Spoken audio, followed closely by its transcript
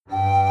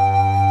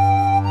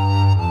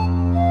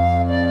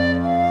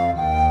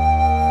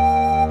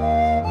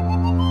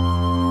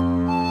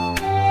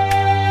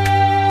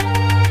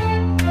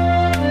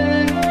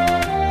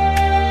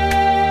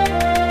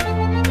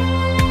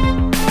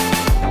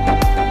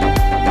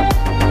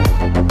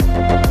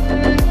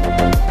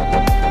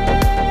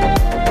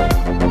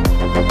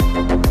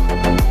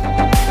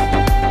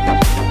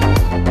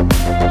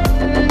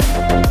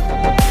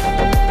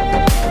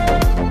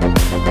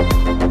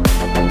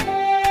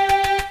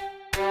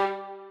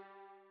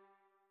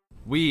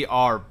We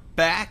are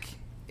back.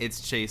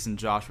 It's Chase and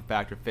Josh for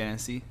Factor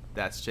Fantasy.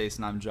 That's Chase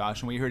and I'm Josh,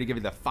 and we're here to give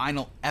you the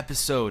final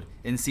episode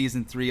in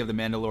Season 3 of The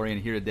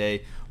Mandalorian. Here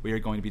today, we are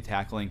going to be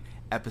tackling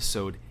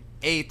Episode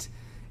 8.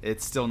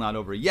 It's still not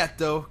over yet,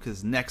 though,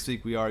 because next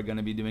week we are going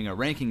to be doing a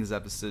rankings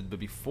episode. But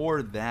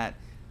before that,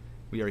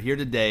 we are here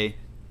today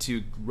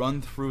to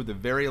run through the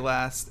very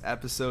last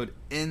episode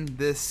in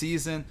this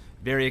season.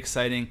 Very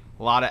exciting,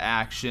 a lot of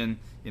action.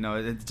 You know,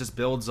 it just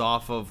builds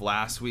off of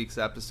last week's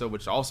episode,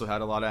 which also had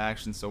a lot of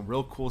action. So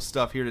real cool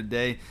stuff here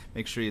today.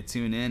 Make sure you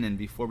tune in. And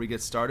before we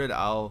get started,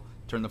 I'll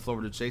turn the floor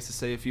over to Chase to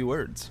say a few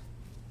words.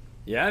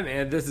 Yeah,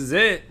 man, this is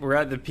it. We're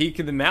at the peak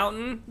of the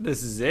mountain.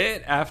 This is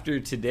it. After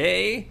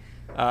today,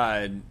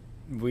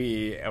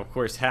 we, of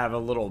course, have a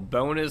little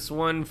bonus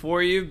one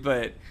for you,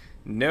 but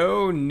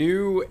no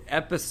new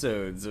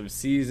episodes of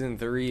Season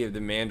 3 of The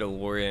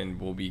Mandalorian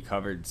will be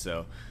covered,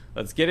 so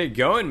let's get it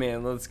going,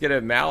 man. Let's get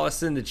a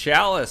malice in the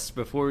chalice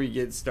before we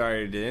get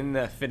started in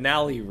the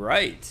finale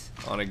right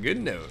on a good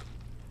note.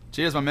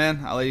 Cheers, my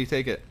man. I'll let you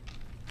take it.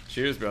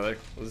 Cheers, brother.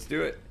 Let's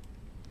do it.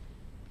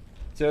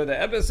 So the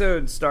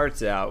episode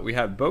starts out, we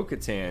have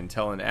Bo-Katan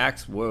telling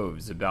Axe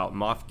Woves about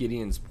Moff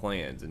Gideon's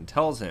plans and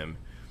tells him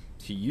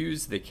to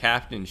use the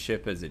captain's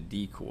ship as a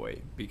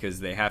decoy because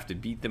they have to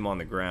beat them on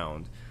the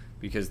ground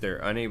because they're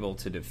unable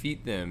to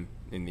defeat them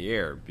in the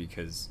air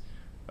because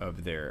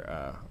of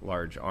their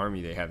large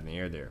army they have in the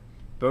air there.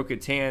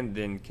 Bo-Katan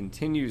then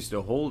continues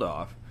to hold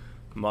off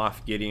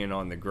Moff Gideon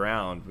on the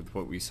ground with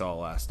what we saw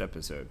last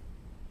episode.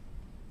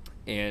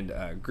 And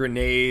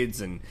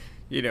grenades and,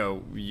 you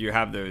know, you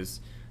have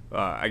those,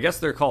 I guess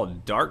they're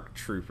called dark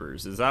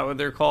troopers. Is that what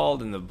they're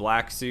called in the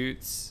black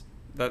suits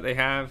that they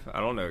have?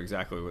 I don't know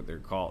exactly what they're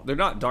called. They're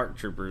not dark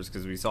troopers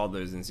because we saw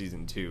those in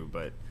Season 2,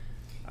 but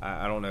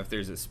I don't know if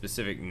there's a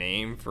specific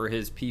name for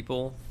his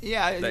people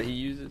that he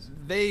uses.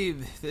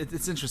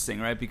 It's interesting,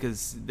 right?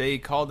 Because they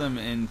call them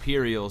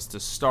Imperials to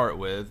start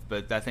with,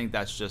 but I think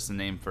that's just a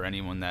name for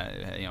anyone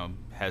that, you know,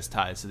 has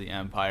ties to the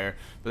Empire.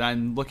 But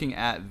I'm looking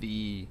at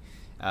the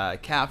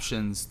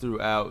captions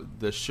throughout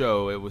the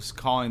show. It was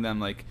calling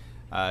them like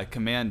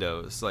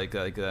commandos, like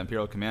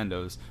Imperial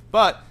commandos.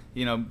 But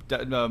you know,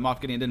 Moff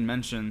Gideon didn't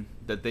mention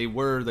that they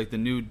were like the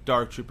new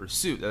Dark Trooper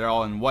suit. They're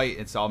all in white.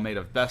 It's all made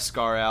of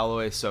Beskar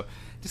alloy, so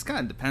just kind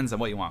of depends on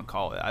what you want to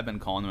call it. I've been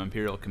calling them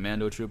Imperial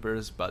Commando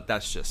Troopers, but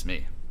that's just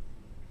me.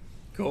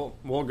 Cool.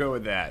 We'll go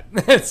with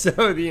that.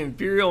 So the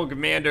Imperial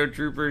Commando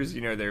Troopers, you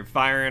know, they're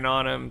firing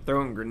on them,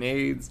 throwing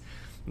grenades.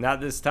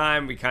 Not this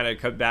time. We kind of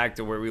cut back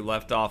to where we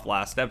left off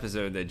last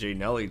episode that Jay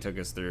Nelly took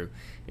us through.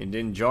 And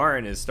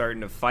Djarin is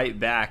starting to fight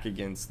back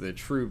against the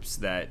troops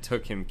that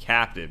took him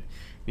captive.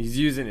 He's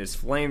using his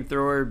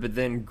flamethrower, but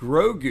then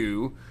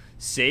Grogu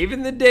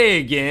saving the day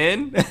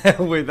again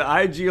with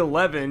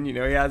IG-11. You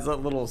know, he has that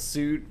little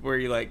suit where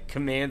he like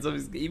commands him.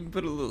 He's even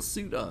put a little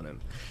suit on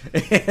him.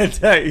 And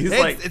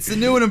it's the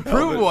new and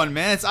improved one,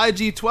 man. It's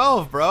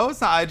IG-12, bro. It's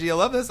not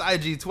IG-11. It's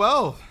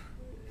IG-12.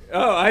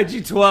 Oh,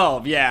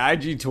 IG-12. Yeah,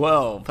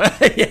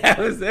 IG-12.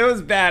 Yeah, it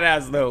was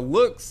badass, though.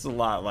 Looks a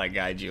lot like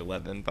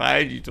IG-11, but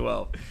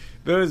IG-12.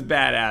 But it was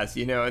badass,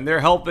 you know, and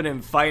they're helping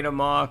him fight him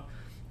off.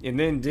 And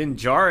then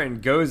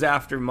Djarin goes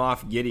after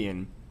Moff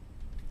Gideon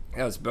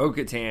as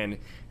Bo-Katan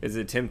is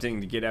attempting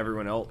to get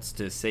everyone else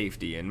to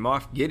safety. And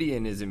Moff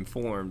Gideon is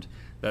informed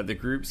that the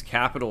group's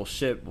capital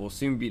ship will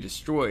soon be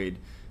destroyed,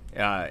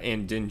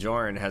 and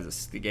Djarin has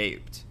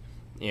escaped.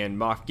 And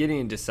Moff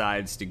Gideon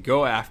decides to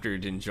go after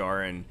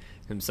Djarin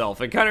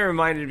himself. It kind of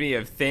reminded me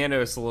of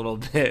Thanos a little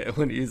bit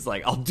when he's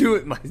like, I'll do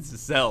it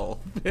myself.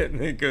 And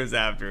then goes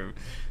after him.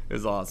 It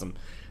was awesome.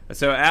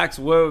 So Axe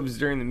Woves,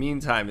 during the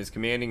meantime, is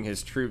commanding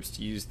his troops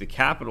to use the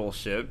capital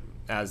ship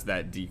as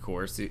that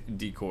decoy.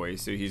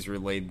 So he's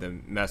relayed the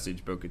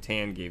message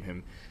Bo-Katan gave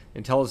him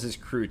and tells his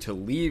crew to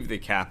leave the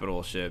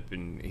capital ship,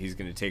 and he's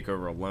going to take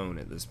over alone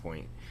at this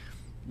point.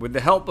 With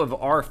the help of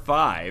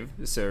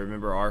R5, so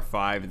remember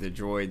R5, the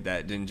droid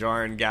that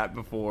Djarin got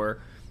before,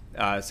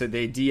 so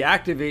they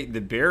deactivate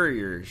the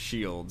barrier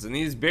shields. And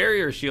these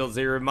barrier shields,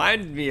 they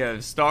reminded me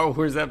of Star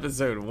Wars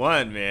Episode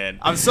 1, man.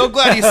 I'm so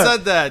glad you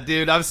said that,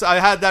 dude. I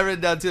had that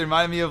written down, too. It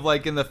reminded me of,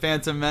 like, in The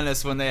Phantom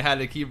Menace when they had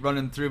to keep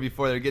running through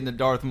before they were getting to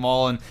Darth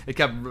Maul, and it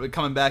kept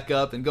coming back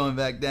up and going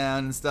back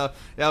down and stuff.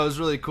 Yeah, it was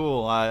really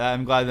cool.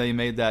 I'm glad that you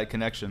made that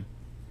connection.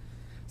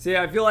 See,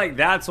 I feel like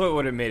that's what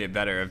would have made it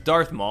better. If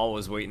Darth Maul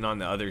was waiting on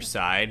the other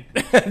side,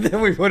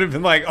 then we would have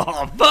been like,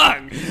 oh,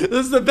 fuck, this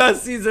is the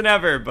best season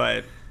ever.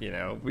 But, you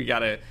know, we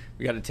gotta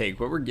take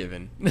what we're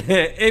given.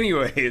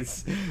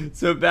 Anyways,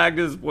 so back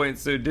to this point.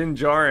 So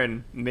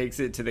Djarin makes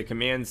it to the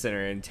command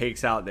center and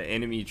takes out the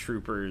enemy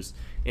troopers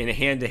in a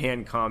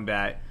hand-to-hand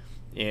combat.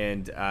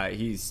 And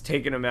he's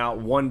taking them out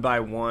one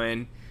by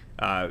one.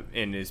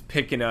 And is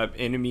picking up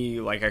enemy,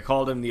 like I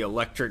called them, the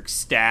electric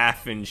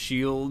staff and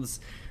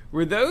shields.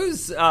 Were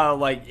those,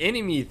 like,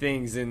 enemy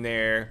things in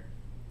there,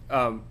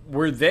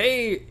 were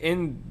they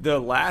in The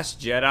Last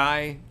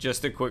Jedi?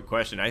 Just a quick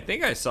question. I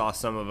think I saw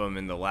some of them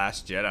in The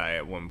Last Jedi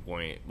at one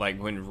point.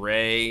 Like, when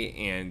Rey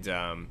and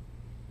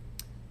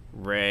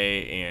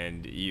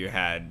you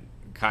had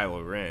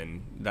Kylo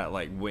Ren that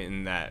like went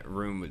in that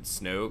room with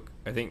Snoke.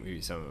 I think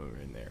maybe some of them were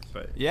in there,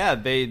 but yeah,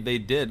 they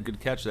did. Good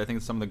catch. I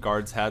think some of the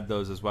guards had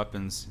those as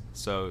weapons.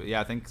 So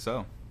yeah, I think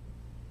so.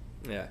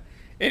 Yeah.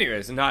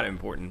 Anyways, not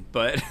important,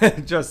 but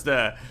just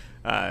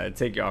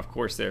take you off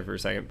course there for a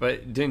second.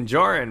 But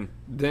Djarin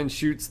then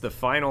shoots the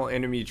final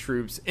enemy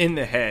troops in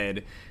the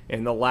head,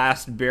 and the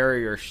last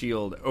barrier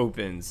shield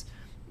opens.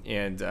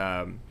 And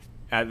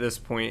at this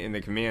point in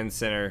the command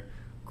center,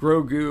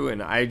 Grogu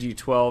and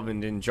IG-12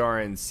 and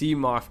Djarin see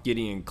Moff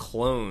Gideon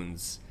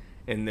clones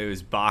in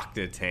those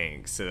Bacta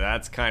tanks. So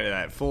that's kind of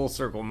that full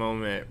circle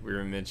moment we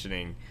were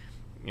mentioning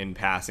in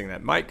passing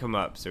that might come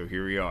up. So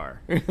here we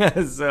are.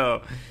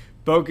 So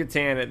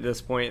Bo-Katan at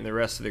this point and the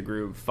rest of the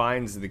group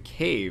finds the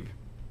cave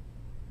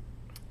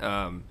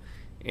and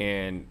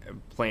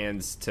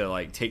plans to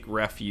like take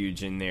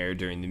refuge in there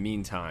during the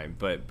meantime.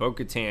 But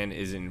Bo-Katan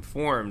is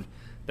informed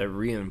that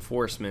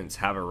reinforcements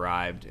have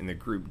arrived, and the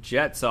group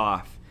jets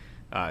off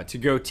to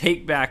go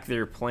take back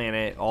their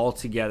planet all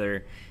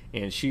together,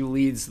 and she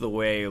leads the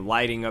way,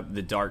 lighting up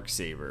the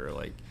Darksaber.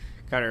 Like,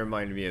 kind of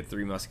reminded me of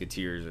Three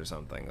Musketeers or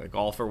something. Like,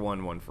 all for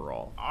one, one for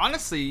all.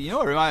 Honestly, you know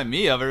what it reminded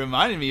me of? It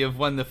reminded me of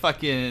when the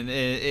fucking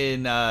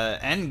in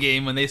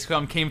Endgame, when they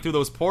came through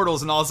those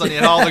portals, and all of a sudden you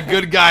had all the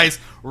good guys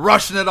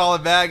rushing at all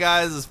the bad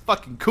guys. It's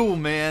fucking cool,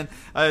 man.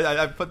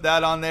 I put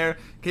that on there.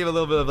 Gave a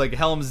little bit of like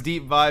Helm's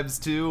Deep vibes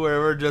too, where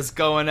we're just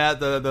going at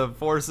the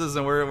forces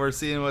and we're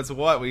seeing what's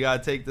what. We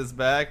gotta take this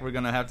back. We're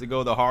gonna have to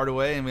go the hard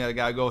way, and we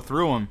gotta go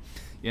through them.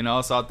 You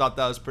know, so I thought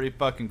that was pretty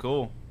fucking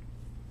cool.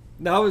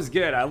 That was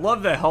good. I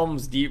love the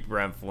Helm's Deep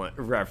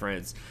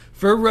reference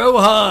for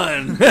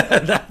Rohan.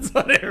 That's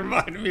what it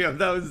reminded me of.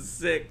 That was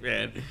sick,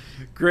 man.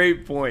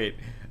 Great point.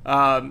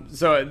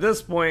 So at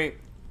this point,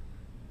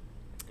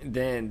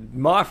 then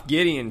Moff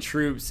Gideon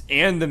troops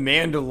and the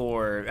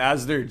Mandalore,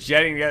 as they're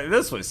jetting together,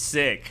 this was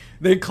sick.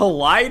 They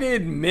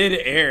collided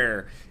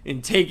mid-air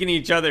and taking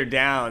each other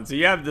down. So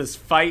you have this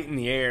fight in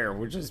the air,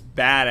 which is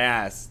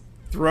badass,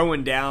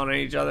 throwing down on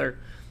each other.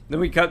 Then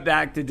we cut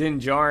back to Din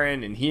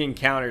Djarin, and he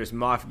encounters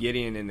Moff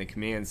Gideon in the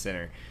command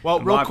center. Well,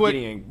 real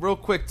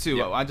quick too.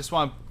 Yeah. I just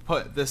want to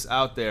put this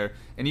out there.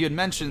 And you had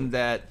mentioned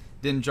that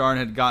Din Djarin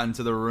had gotten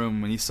to the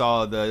room when he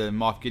saw the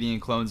Moff Gideon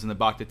clones in the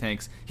Bacta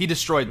tanks. He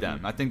destroyed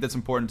them. I think that's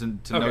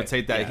important to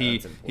notate that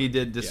he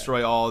did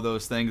destroy all of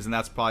those things, and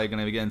that's probably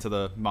going to get into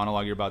the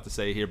monologue you're about to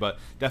say here. But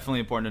definitely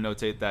important to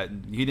notate that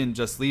he didn't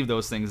just leave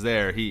those things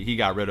there. He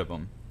got rid of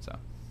them. So,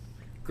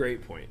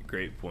 great point.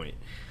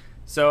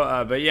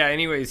 So, but yeah,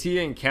 anyways, he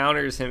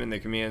encounters him in the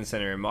command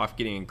center, and Moff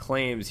Gideon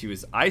claims he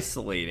was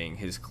isolating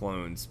his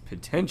clones'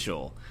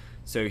 potential,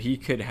 so he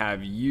could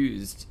have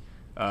used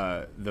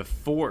the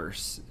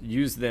Force,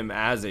 use them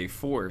as a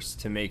force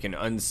to make an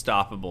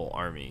unstoppable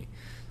army.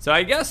 So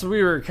I guess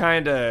we were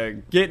kind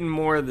of getting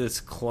more of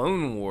this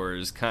Clone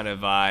Wars kind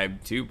of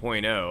vibe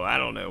 2.0. I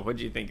don't know. What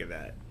do you think of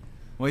that?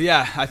 Well,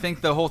 yeah, I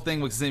think the whole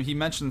thing was he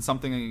mentioned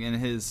something in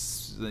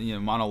his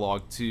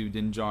monologue to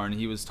Din Djarin.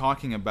 He was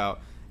talking about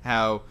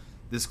how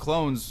his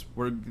clones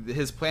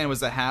his plan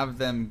was to have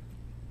them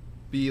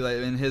be, like,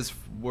 in his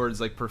words,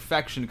 like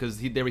perfection, because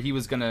he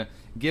was going to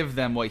give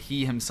them what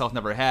he himself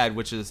never had,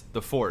 which is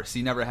the Force.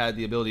 He never had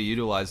the ability to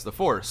utilize the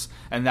Force,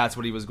 and that's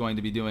what he was going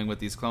to be doing with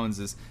these clones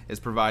is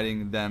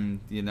providing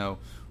them, I don't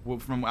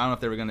know if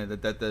they were going to,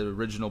 that the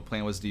original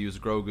plan was to use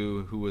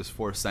Grogu, who was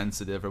Force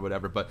sensitive or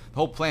whatever, but the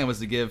whole plan was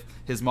to give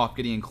his Moff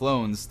Gideon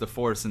clones the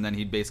Force, and then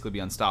he'd basically be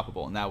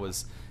unstoppable, and that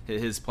was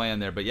his plan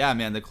there. But yeah,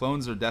 man, the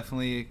clones are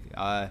definitely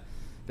a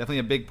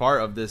big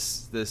part of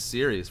this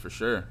series for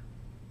sure.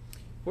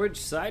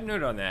 Which, side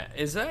note on that,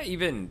 is that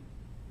even,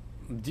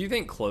 do you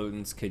think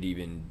clones could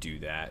even do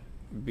that?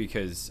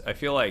 Because I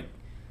feel like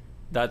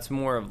that's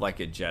more of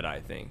like a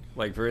Jedi thing.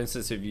 Like, for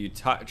instance, if you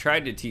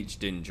tried to teach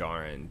Din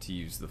Djarin to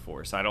use the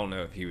Force, I don't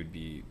know if he would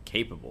be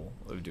capable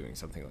of doing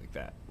something like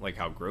that, like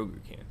how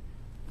Grogu can.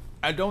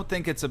 I don't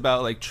think it's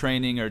about like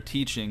training or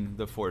teaching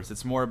the Force.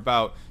 It's more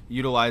about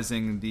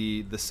utilizing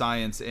the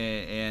science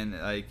and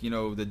like the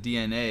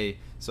DNA.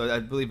 So I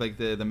believe like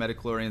the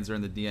Metachlorians are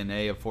in the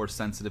DNA of Force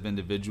sensitive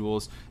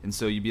individuals, and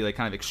so you'd be like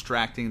kind of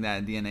extracting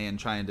that DNA and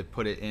trying to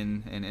put it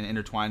in and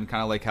intertwine,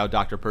 kind of like how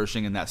Dr.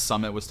 Pershing in that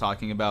summit was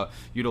talking about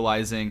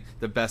utilizing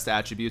the best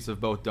attributes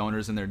of both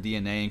donors and their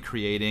DNA and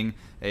creating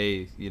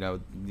a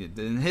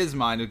in his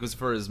mind it was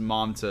for his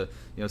mom to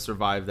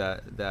survive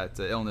that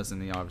illness,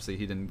 and obviously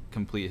he didn't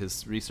complete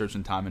his research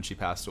in time and she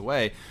passed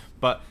away.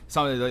 But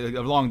something like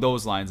along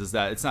those lines is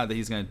that it's not that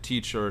he's going to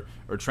teach or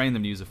train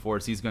them to use the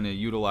Force. He's going to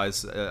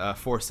utilize a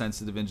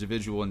Force-sensitive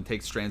individual and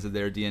take strands of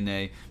their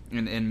DNA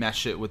and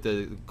mesh it with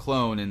the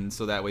clone, and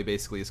so that way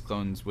basically his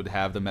clones would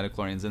have the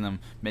Metachlorians in them,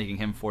 making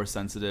him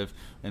Force-sensitive,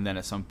 and then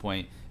at some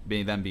point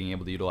being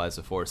able to utilize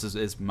the Force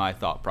is my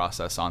thought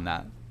process on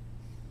that.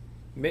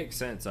 Makes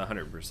sense,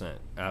 100%.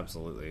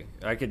 Absolutely.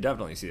 I could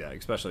definitely see that,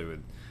 especially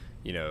with,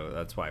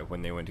 that's why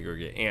when they went to go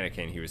get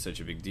Anakin, he was such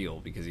a big deal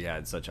because he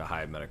had such a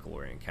high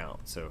Metachlorian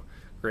count. So,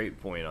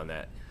 great point on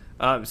that.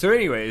 So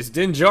anyways,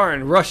 Din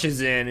Djarin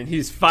rushes in, and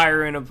he's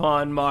firing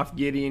upon Moff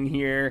Gideon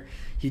here.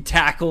 He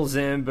tackles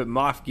him, but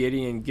Moff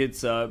Gideon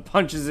gets up,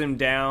 punches him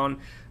down.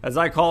 As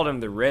I called them,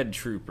 the Red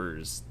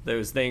Troopers.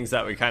 Those things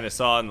that we kind of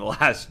saw in The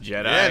Last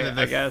Jedi,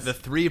 I guess. The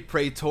 3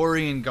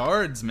 Praetorian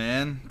Guards,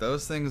 man.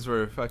 Those things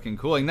were fucking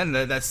cool. And then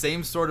that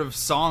same sort of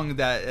song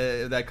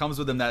that comes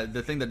with them,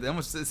 the thing that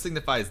almost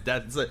signifies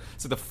death. It's like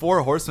the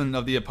 4 horsemen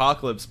of the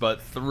apocalypse,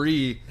 but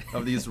 3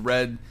 of these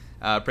red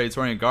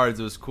Praetorian Guards.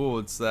 It was cool.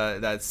 It's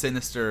that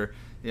sinister,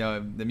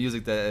 the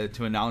music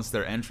to announce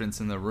their entrance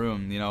in the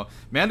room.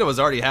 Mando was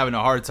already having a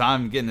hard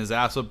time getting his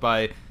ass whipped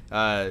by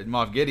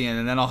Moff Gideon,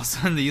 and then all of a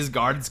sudden these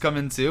guards come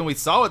in too. And we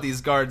saw what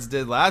these guards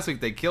did last week.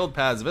 They killed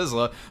Paz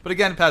Vizla, but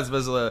again, Paz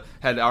Vizla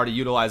had already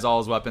utilized all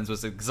his weapons,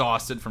 was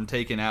exhausted from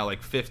taking out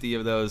like 50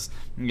 of those,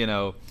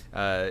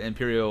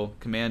 Imperial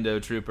commando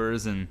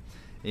troopers, and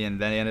then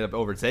they ended up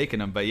overtaking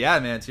them. But yeah,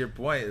 man, to your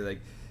point,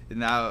 like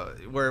now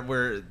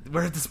we're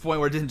at this point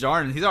where Din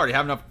Djarin, he's already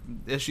having enough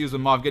issues with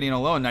Moff Gideon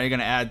alone. Now you're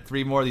gonna add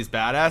 3 more of these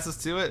badasses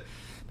to it.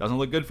 Doesn't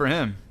look good for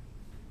him.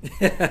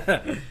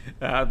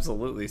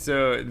 Absolutely.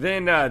 So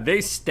then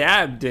they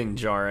stab Din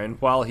Djarin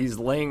while he's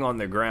laying on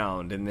the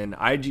ground, and then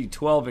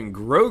IG-12 and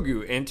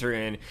Grogu enter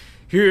in.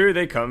 Here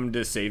they come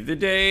to save the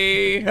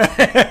day.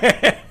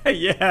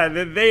 Yeah,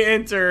 then they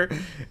enter,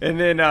 and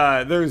then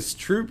those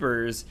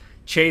troopers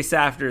chase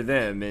after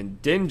them, and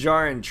Din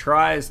Djarin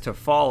tries to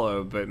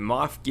follow, but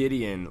Moff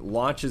Gideon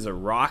launches a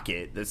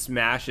rocket that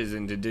smashes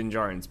into Din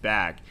Djarin's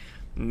back,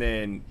 and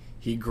then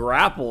he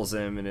grapples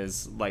him and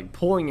is like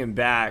pulling him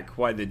back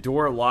while the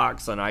door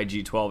locks on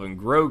IG-12 and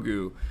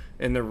Grogu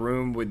in the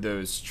room with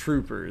those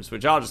troopers,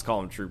 which I'll just call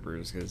them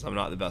troopers because I'm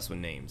not the best with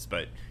names,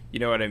 but you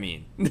know what I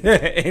mean.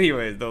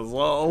 Anyways, those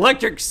little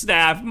electric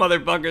staff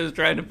motherfuckers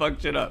trying to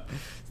fuck shit up.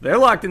 So they're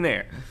locked in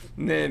there.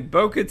 And then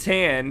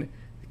Bo-Katan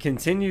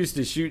continues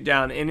to shoot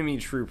down enemy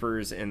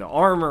troopers, and the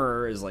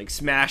armorer is like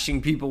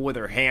smashing people with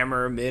her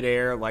hammer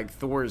midair like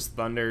Thor's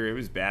thunder. It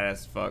was badass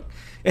as fuck.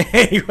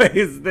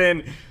 Anyways,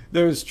 then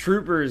those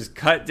troopers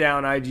cut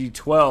down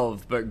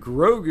IG-12, but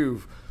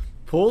Grogu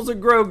pulls a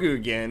Grogu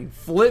again,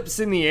 flips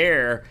in the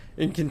air,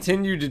 and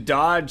continue to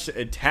dodge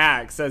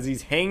attacks as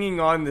he's hanging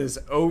on this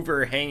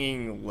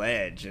overhanging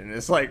ledge, and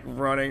it's like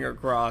running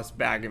across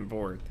back and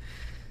forth.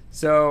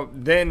 So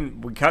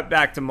then we cut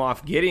back to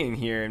Moff Gideon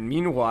here, and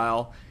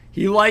meanwhile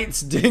he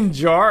lights Din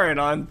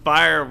Djarin on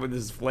fire with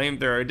his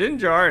flamethrower. Din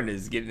Djarin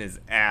is getting his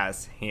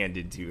ass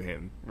handed to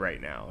him right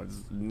now.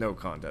 It's no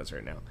contest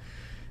right now.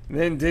 And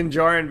then Din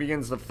Djarin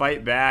begins to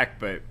fight back,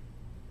 but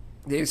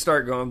they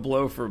start going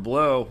blow for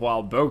blow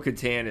while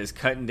Bo-Katan is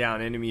cutting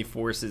down enemy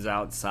forces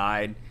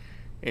outside.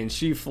 And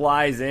she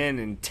flies in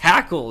and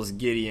tackles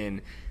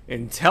Gideon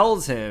and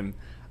tells him,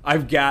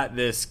 "I've got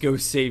this, go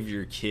save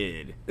your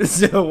kid."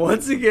 So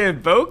once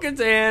again,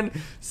 Bo-Katan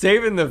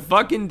saving the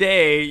fucking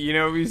day.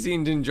 We've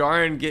seen Din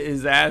Djarin get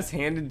his ass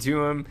handed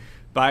to him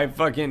by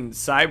fucking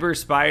cyber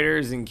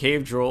spiders and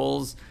cave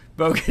trolls.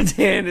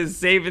 Bo-Katan is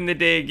saving the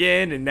day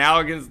again, and now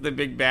against the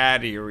big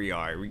bad, here we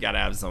are. We gotta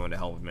have someone to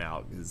help him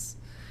out, because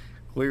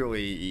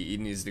clearly he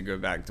needs to go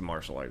back to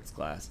martial arts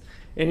class.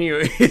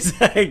 Anyways,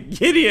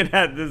 Gideon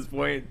at this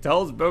point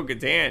tells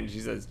Bo-Katan, she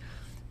says,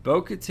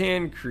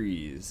 "Bo-Katan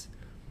Kryze,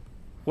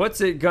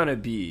 what's it gonna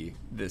be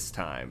this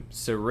time?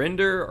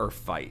 Surrender or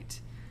fight?"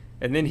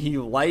 And then he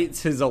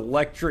lights his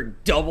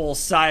electric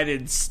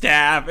double-sided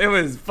staff. It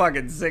was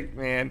fucking sick,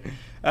 man.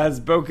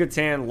 As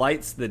Bo-Katan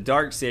lights the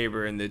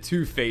Darksaber and the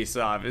two face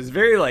off. It was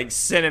very like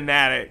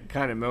cinematic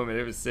kind of moment.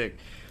 It was sick.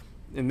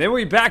 And then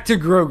we back to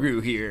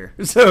Grogu here.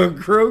 So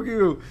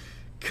Grogu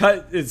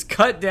is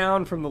cut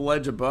down from the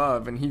ledge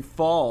above, and he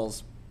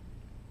falls.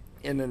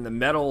 And then the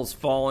metal's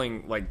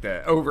falling, like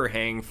the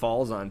overhang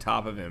falls on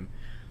top of him.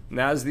 And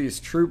as these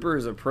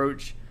troopers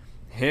approach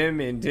him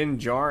and Din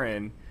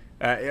Djarin,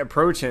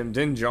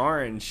 Din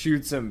Djarin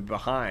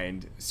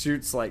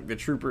shoots like the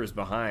troopers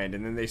behind,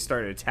 and then they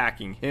start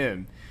attacking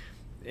him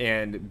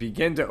and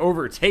begin to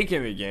overtake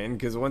him again,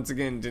 because once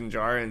again Din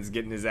Djarin's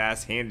getting his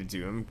ass handed to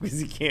him because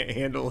he can't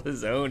handle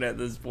his own at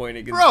this point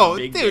against the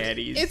big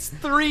daddies. It's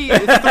three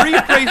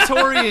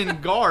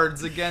Praetorian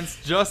Guards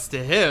against just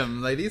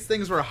him. Like, these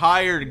things were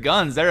hired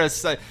guns. They're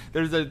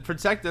the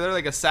protector. They're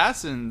like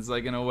assassins,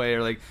 like, in a way,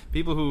 or like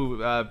people who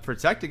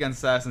protect against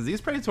assassins.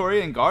 These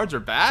Praetorian Guards are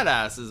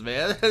badasses,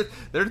 man.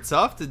 They're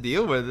tough to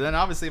deal with. And then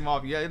obviously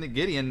Moff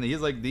Gideon, he's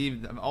like the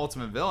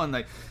ultimate villain.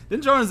 Like,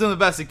 Din Djarin's doing the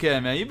best he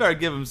can, man. You better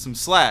give him some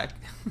slack.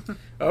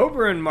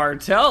 Oberyn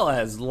Martell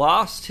has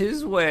lost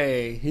his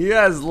way. He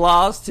has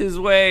lost his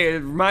way.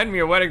 It reminded me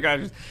of Wedding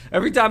Crashers.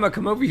 Every time I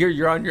come over here,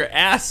 you're on your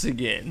ass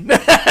again.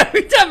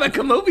 Every time I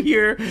come over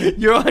here,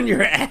 you're on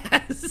your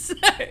ass.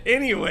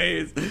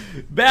 Anyways,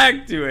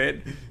 back to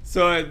it.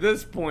 So at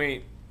this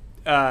point,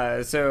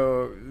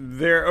 so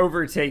they're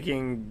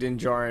overtaking Din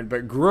Djarin,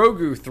 but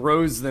Grogu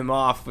throws them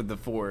off with the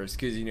Force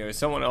because,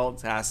 someone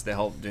else has to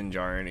help Din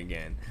Djarin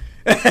again.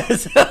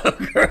 So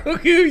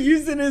Grogu,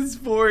 using his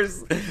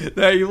Force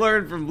that he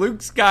learned from Luke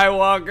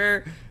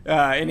Skywalker,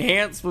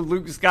 enhanced with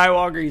Luke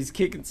Skywalker, he's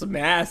kicking some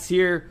ass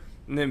here.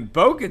 And then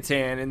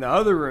Bo-Katan in the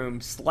other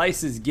room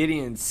slices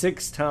Gideon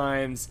 6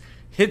 times,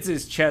 hits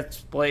his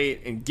chest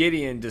plate, and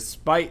Gideon,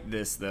 despite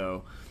this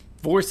though,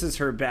 forces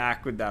her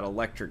back with that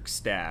electric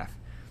staff.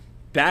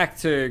 Back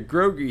to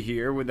Grogu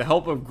here. With the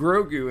help of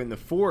Grogu and the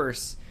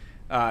Force,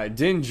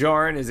 Din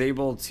Djarin is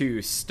able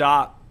to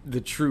stop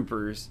the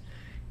troopers.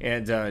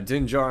 And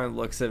Din Djarin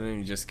looks at him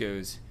and just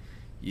goes,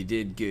 "You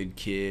did good,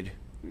 kid."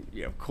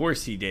 Yeah, of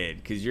course he did,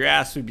 because your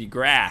ass would be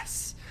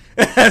grass.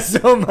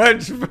 so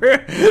much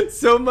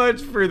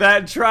for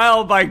that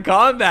trial by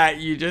combat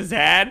you just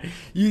had.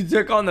 You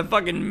took on the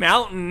fucking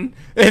mountain,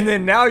 and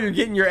then now you're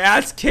getting your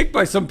ass kicked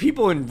by some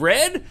people in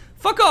red?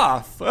 Fuck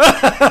off.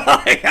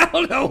 Like, I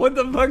don't know what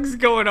the fuck's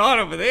going on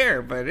over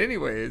there. But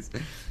anyways,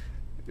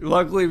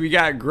 luckily we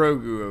got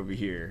Grogu over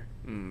here.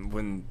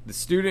 When the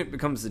student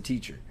becomes the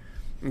teacher.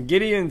 And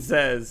Gideon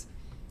says,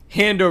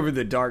 "Hand over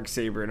the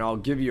Darksaber and I'll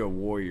give you a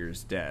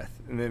warrior's death."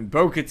 And then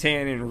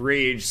Bo-Katan in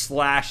rage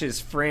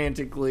slashes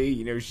frantically.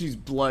 You know, she's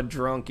blood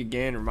drunk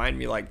again. Remind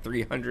me like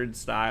 300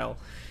 style.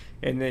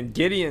 And then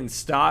Gideon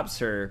stops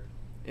her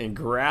and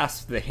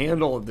grasps the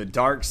handle of the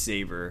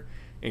Darksaber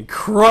and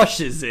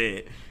crushes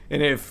it.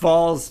 And it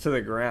falls to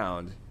the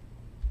ground.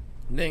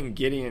 And then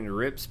Gideon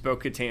rips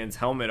Bo-Katan's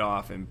helmet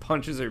off and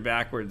punches her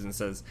backwards and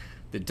says,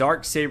 "The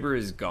Darksaber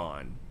is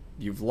gone.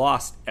 You've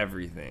lost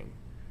everything.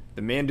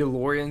 The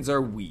Mandalorians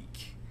are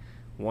weak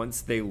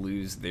once they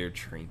lose their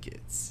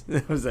trinkets."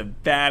 That was a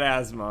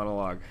badass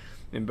monologue.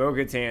 And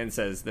Bo-Katan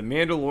says, "The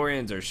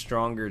Mandalorians are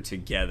stronger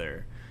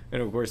together."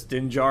 And of course,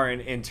 Din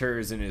Djarin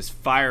enters and is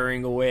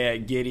firing away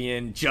at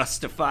Gideon,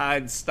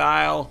 justified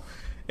style.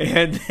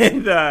 And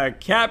then the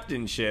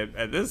captain ship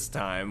at this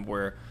time,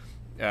 where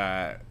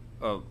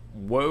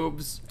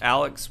Woves,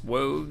 Alex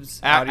Woves,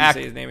 how do you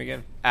say his name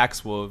again?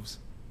 Axe Woves.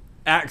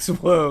 Axel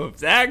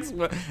Rose is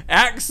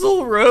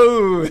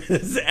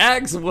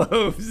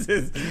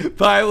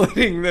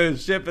piloting the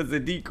ship as a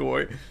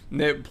decoy,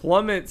 and it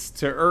plummets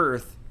to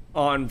Earth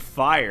on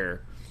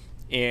fire.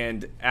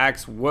 And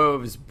Axe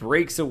Woves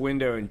breaks a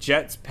window and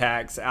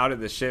jetpacks out of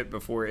the ship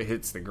before it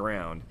hits the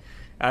ground.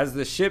 As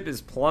the ship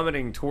is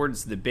plummeting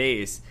towards the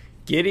base,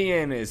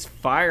 Gideon is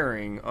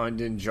firing on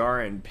Din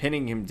Djarin,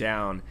 pinning him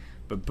down,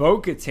 but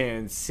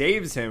Bo-Katan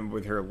saves him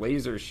with her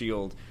laser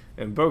shield.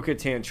 And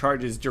Bo-Katan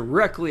charges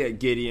directly at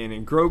Gideon,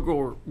 and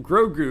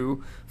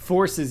Grogu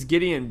forces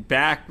Gideon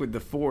back with the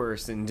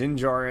Force, and Din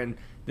Djarin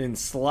then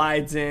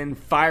slides in,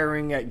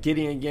 firing at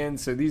Gideon again.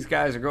 So these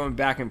guys are going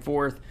back and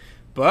forth.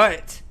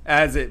 But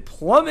as it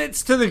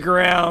plummets to the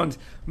ground,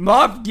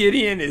 Moff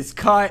Gideon is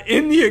caught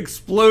in the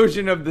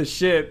explosion of the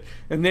ship,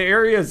 and the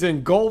area is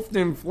engulfed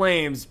in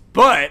flames.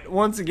 But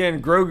once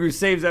again, Grogu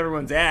saves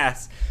everyone's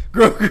ass.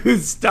 Grogu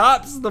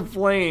stops the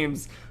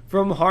flames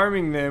from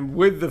harming them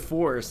with the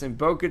Force, and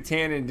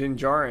Bo-Katan and Din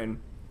Djarin,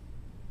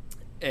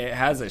 it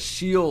has a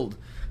shield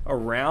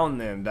around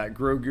them that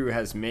Grogu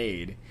has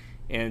made.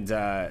 And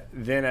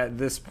then at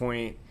this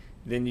point,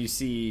 then you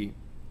see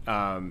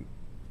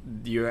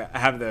you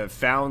have the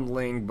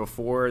foundling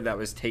before that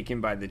was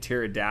taken by the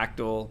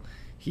pterodactyl.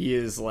 He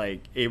is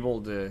like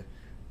able to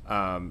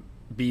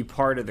be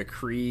part of the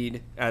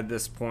creed at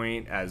this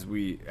point as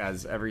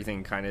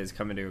everything kind of is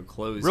coming to a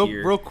close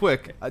here. Real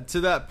quick,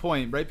 to that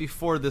point, right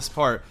before this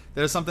part,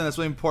 there's something that's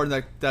really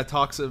important that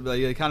talks about,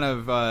 it kind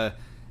of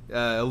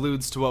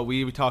alludes to what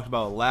we talked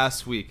about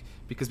last week.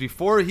 Because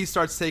before he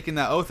starts taking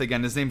that oath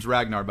again, his name's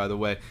Ragnar, by the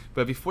way,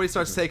 but before he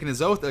starts taking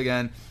his oath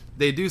again,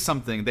 they do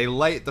something. They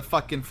light the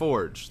fucking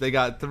forge. They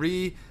got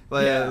three.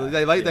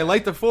 They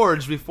light the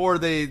forge before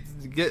they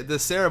get the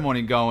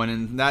ceremony going,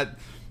 and that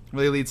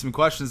really leads some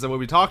questions to what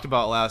we talked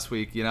about last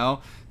week, you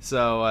know.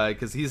 So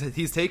because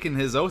he's taken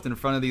his oath in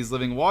front of these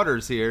living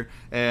waters here,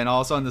 and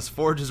all of a sudden this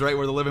forge is right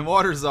where the living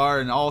waters are,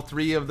 and all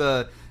three of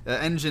the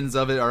engines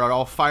of it are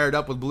all fired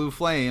up with blue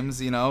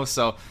flames, you know.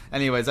 So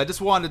anyways, I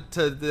just wanted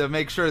to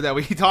make sure that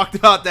we talked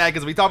about that,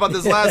 because we talked about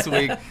this last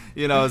week,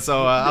 you know.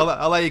 So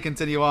I'll let you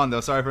continue on,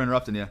 though. Sorry for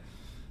interrupting you.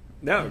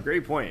 No,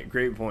 great point.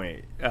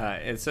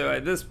 And so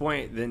at this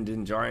point, then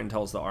Din Djarin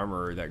tells the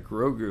armorer that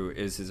Grogu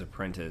is his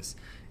apprentice,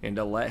 and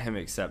to let him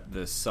accept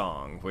this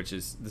song, which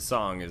is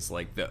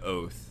like the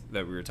oath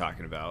that we were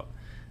talking about.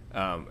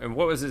 And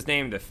what was his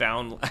name?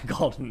 I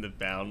called him the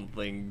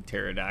foundling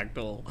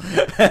pterodactyl.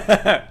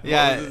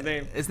 Yeah, was his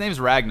name? His name's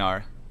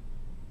Ragnar.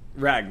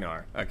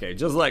 Ragnar. Okay,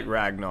 just like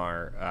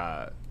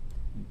Ragnar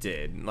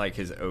did, like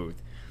his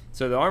oath.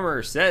 So the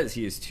armorer says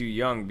he is too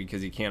young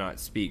because he cannot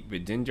speak,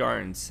 but Din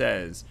Djarin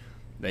says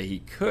that he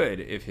could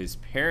if his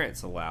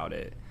parents allowed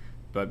it.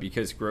 But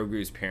because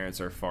Grogu's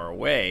parents are far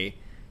away,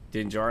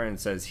 Din Djarin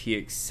says he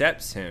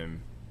accepts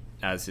him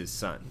as his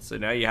son. So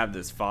now you have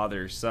this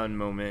father-son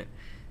moment.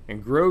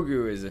 And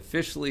Grogu is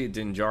officially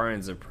Din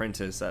Djarin's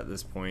apprentice at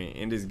this point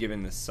and is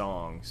given the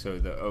song, so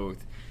the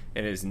oath,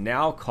 and is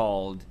now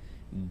called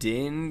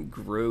Din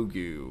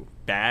Grogu.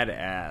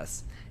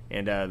 Badass.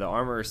 And the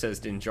armorer says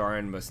Din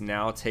Djarin must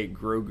now take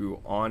Grogu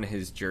on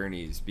his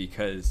journeys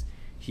because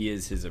he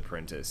is his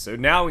apprentice. So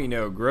now we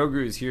know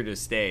Grogu is here to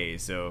stay,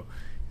 so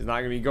he's not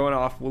going to be going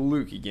off with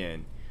Luke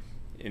again.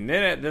 And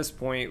then at this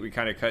point, we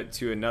kind of cut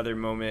to another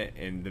moment,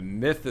 and the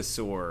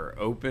mythosaur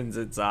opens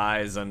its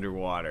eyes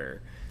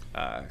underwater.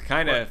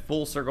 Kind of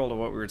full circle to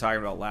what we were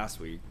talking about last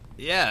week.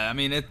 Yeah, I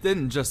mean, it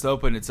didn't just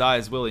open its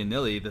eyes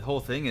willy-nilly. The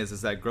whole thing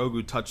is that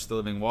Grogu touched the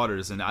living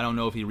waters, and I don't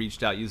know if he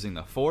reached out using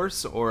the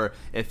Force or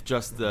if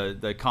just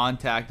the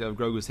contact of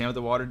Grogu's hand with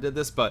the water did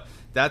this, but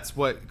that's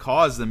what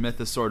caused the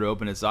mythosaur to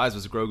open its eyes,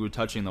 was Grogu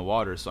touching the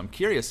water. So I'm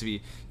curious if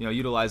he,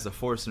 utilized the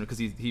Force, because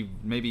he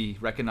maybe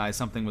recognized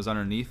something was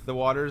underneath the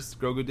waters,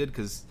 Grogu did,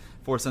 because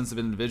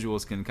Force-sensitive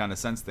individuals can kind of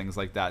sense things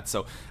like that.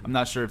 So I'm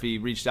not sure if he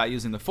reached out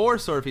using the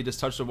Force or if he just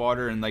touched the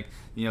water and,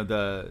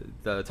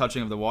 the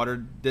touching of the water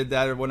did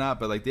that or whatnot.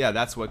 But,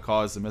 that's what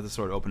caused the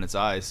mythosaur to open its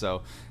eyes.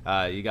 So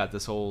you got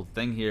this whole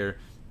thing here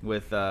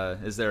with,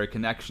 is there a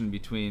connection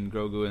between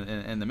Grogu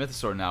and the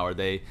mythosaur now? Are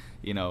they,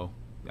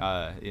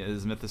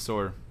 is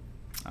mythosaur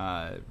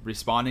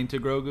responding to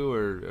Grogu,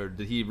 or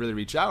did he really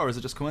reach out, or is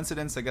it just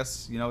coincidence? I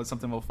guess, it's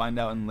something we'll find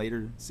out in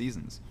later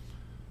seasons.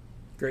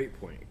 Great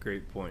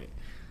point.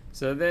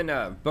 So then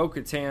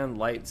Bo-Katan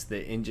lights the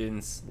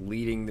engines,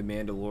 leading the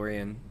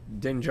Mandalorian.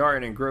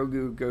 Djarin and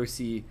Grogu go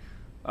see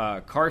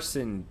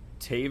Carson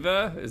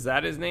Teva. Is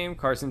that his name?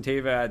 Carson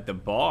Teva at the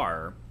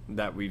bar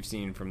that we've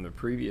seen from the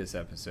previous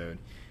episode.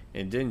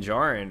 And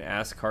Djarin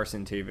asks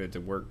Carson Teva to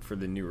work for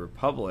the New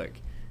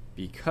Republic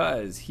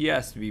because he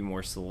has to be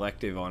more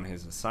selective on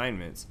his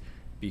assignments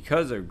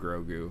because of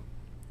Grogu,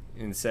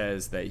 and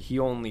says that he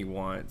only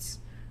wants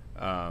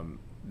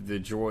the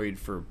droid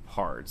for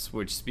parts,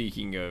 which,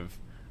 speaking of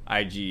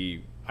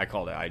I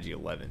called it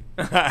IG-11.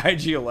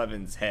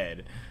 IG-11's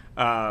head.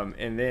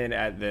 And then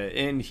at the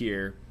end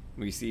here,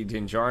 we see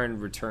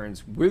Djarin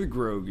returns with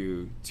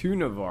Grogu to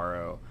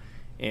Navarro.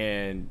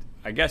 And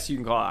I guess you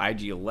can call it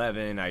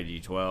IG-11,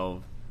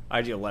 IG-12.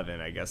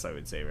 IG-11, I guess I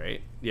would say,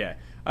 right? Yeah.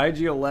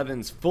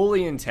 IG-11's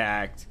fully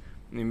intact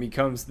and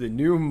becomes the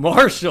new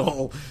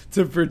marshal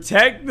to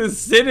protect the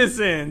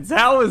citizens.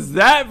 How was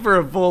that for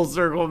a full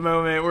circle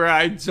moment where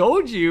I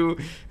told you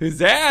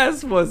his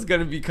ass was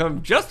going to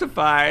become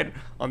justified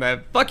on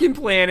that fucking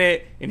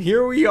planet, and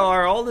here we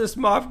are. All this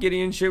Moff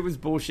Gideon shit was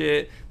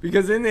bullshit,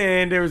 because in the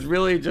end it was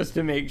really just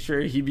to make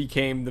sure he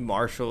became the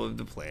marshal of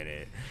the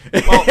planet.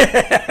 Well,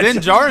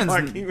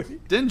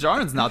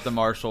 Djarin's not the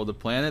marshal of the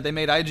planet. They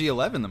made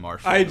IG-11 the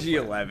marshal.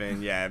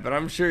 IG-11, yeah, but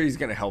I'm sure he's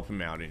gonna help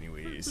him out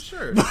anyways.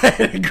 For sure.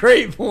 But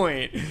great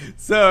point.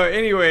 So,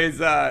 anyways,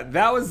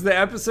 that was the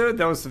episode.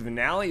 That was the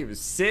finale. It was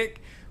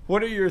sick.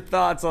 What are your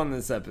thoughts on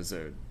this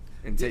episode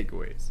and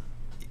takeaways?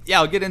 Yeah,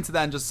 I'll get into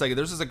that in just a second.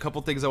 There's just a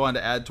couple things I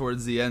wanted to add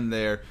towards the end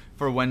there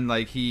for when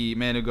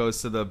Mando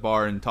goes to the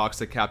bar and talks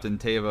to Captain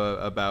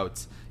Teva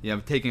about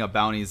taking up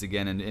bounties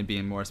again and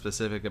being more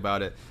specific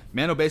about it.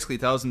 Mando basically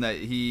tells him that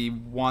he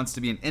wants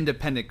to be an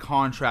independent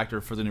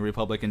contractor for the New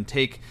Republic and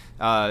take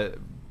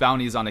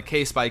bounties on a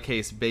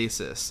case-by-case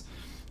basis.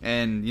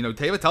 And,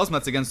 Teva tells him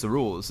that's against the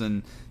rules,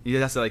 and he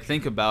has to,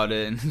 think about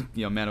it,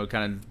 and, Mando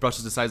kind of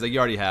brushes aside, you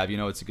already have,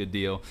 it's a good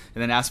deal,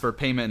 and then asks for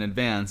payment in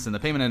advance, and the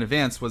payment in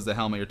advance was the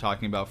helmet you're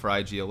talking about for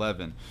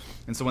IG-11.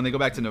 And so when they go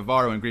back to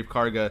Navarro and Greef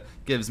Karga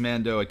gives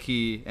Mando a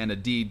key and a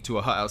deed to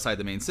a hut outside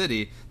the main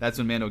city, that's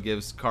when Mando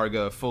gives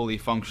Karga a fully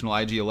functional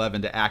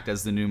IG-11 to act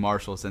as the new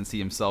marshal, since he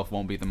himself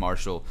won't be the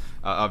marshal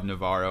of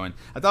Navarro. And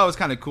I thought it was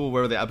kind of cool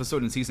where the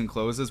episode and season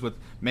closes with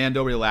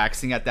Mando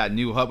relaxing at that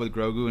new hut with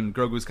Grogu, and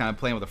Grogu's kind of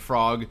playing with a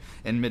frog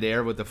in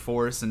midair with the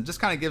Force, and just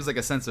kind of gives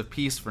a sense of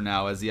peace for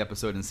now as the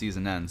episode and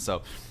season ends. So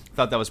I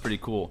thought that was pretty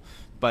cool.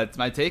 But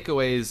my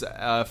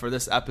takeaways for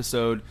this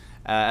episode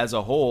as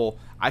a whole,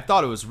 I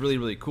thought it was really,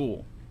 really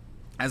cool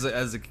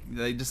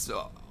just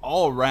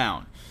all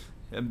around,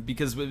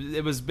 because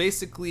it was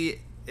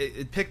basically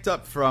it picked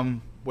up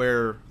from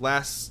where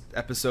last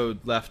episode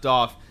left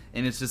off,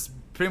 and it's just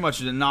pretty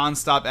much a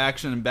non-stop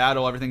action and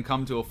battle, everything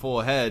come to a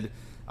full head,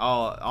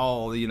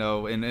 all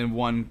in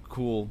one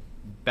cool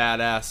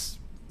badass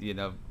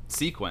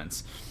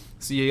sequence.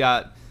 So you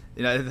got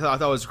I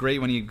thought it was great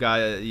when you got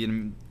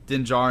Din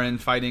Djarin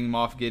fighting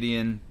Moff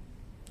Gideon.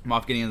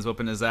 Moff Gideon's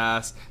whooping his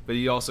ass, but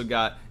you also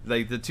got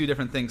the two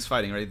different things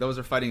fighting, right? Those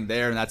are fighting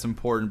there, and that's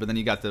important, but then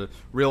you got the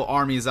real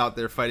armies out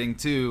there fighting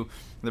too.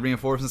 The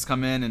reinforcements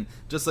come in, and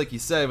just like you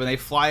said, when they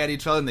fly at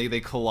each other and they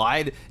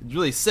collide, it's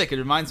really sick. It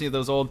reminds me of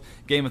those old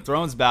Game of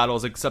Thrones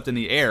battles, except in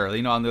the air.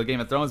 On the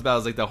Game of Thrones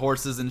battles, the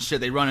horses and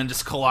shit, they run and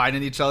just collide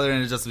in each other,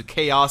 and it's just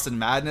chaos and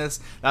madness.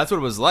 That's what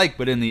it was like,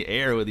 but in the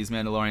air with these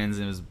Mandalorians,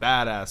 and it was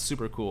badass,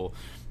 super cool.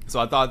 So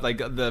I thought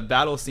the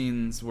battle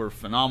scenes were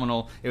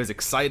phenomenal. It was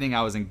exciting.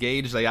 I was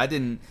engaged. I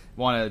didn't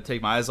want to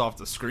take my eyes off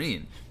the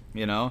screen,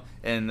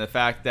 And the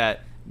fact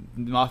that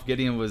Moff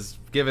Gideon was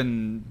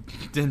giving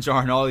Din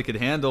Djarin all he could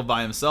handle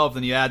by himself,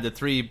 and you add the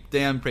 3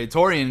 damn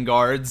Praetorian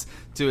Guards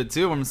to it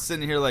too. I'm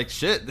sitting here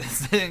shit,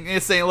 this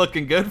ain't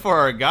looking good for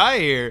our guy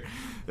here.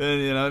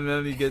 And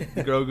then you get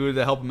Grogu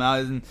to help him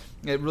out, and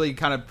it really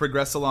kind of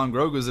progressed along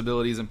Grogu's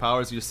abilities and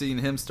powers. You're seeing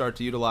him start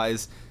to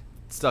utilize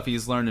stuff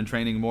he's learned in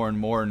training more and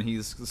more, and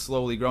he's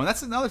slowly growing.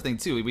 That's another thing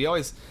too. We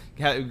always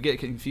get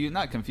confused,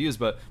 not confused,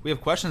 but we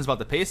have questions about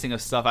the pacing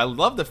of stuff. I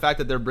love the fact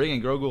that they're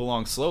bringing Grogu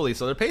along slowly,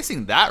 so they're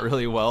pacing that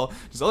really well.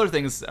 Just other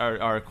things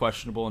are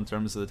questionable in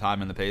terms of the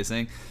time and the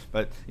pacing,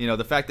 but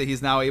the fact that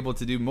he's now able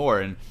to do more,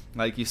 and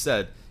like you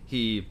said,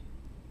 he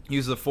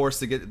uses the Force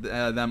to get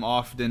them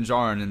off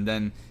Djarin, and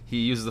then he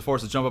uses the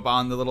Force to jump up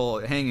on the little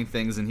hanging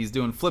things, and he's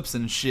doing flips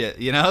and shit,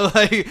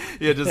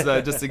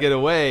 just to get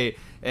away,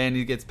 and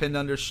he gets pinned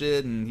under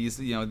shit, and he's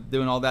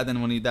doing all that.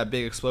 Then when that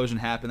big explosion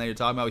happened that you're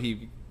talking about,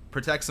 he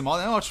protects them all.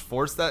 How much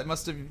force that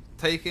must have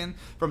taken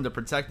from to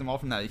protect them all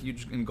from that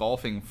huge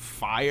engulfing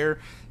fire,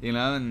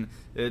 and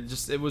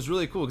it was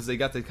really cool because they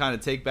got to kind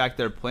of take back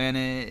their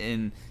planet,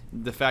 and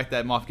the fact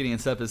that Moff Gideon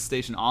set up his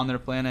station on their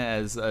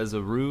planet as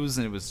a ruse,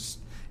 and it was just,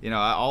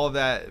 all of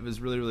that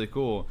was really, really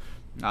cool.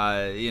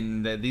 I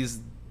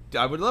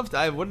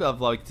would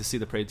have liked to see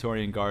the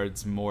Praetorian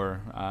Guards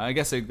more. I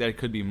guess there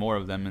could be more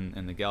of them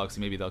in the galaxy.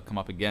 Maybe they'll come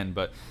up again.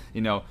 But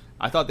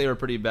I thought they were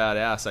pretty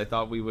badass. I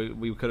thought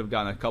we could have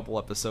gotten a couple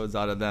episodes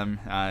out of them,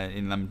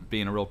 in them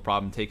being a real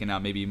problem, taking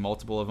out maybe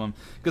multiple of them.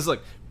 Because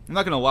look, I'm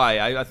not gonna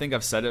lie. I think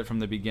I've said it from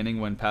the beginning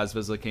when Paz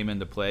Vizla came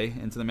into play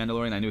into the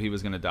Mandalorian. I knew he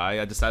was gonna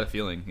die. I just had a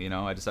feeling.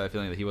 I just had a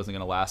feeling that he wasn't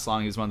gonna last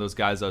long. He was one of those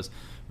guys that was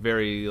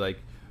very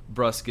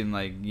brusque and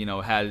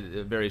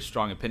had very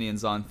strong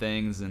opinions on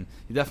things, and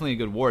he's definitely a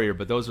good warrior,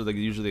 but those are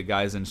usually the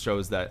guys in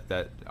shows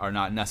that are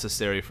not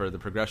necessary for the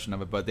progression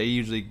of it, but they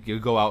usually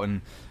go out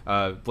and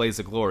blaze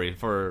the glory.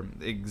 For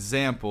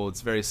example,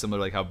 it's very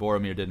similar how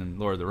Boromir did in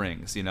Lord of the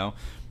Rings. He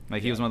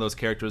was one of those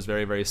characters,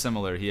 very, very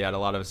similar. He had a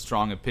lot of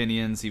strong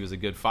opinions. He was a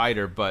good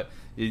fighter, but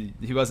he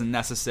wasn't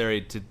necessary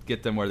to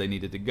get them where they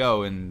needed to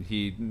go. And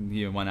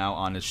he went out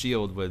on his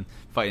shield with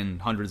fighting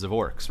hundreds of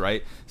orcs,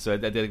 right? So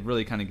that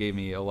really kind of gave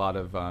me a lot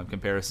of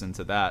comparison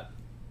to that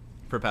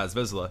for Paz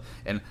Vizla.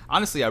 And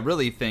honestly, I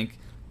really think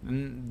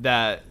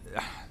that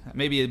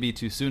maybe it'd be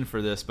too soon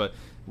for this, but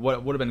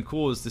what would have been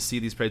cool is to see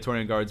these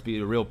Praetorian Guards be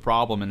a real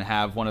problem and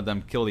have one of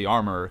them kill the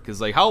armorer.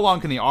 Because how long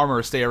can the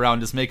armorer stay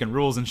around just making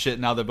rules and shit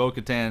now that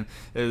Bo-Katan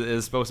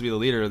is supposed to be the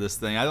leader of this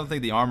thing? I don't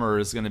think the armorer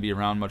is going to be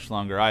around much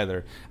longer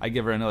either. I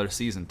give her another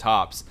season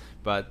tops,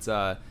 but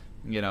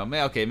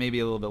maybe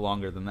a little bit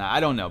longer than that. I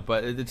don't know,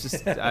 but it's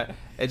just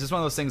it's just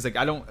one of those things.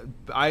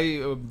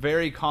 I'm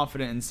very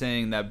confident in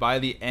saying that by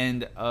the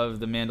end of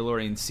the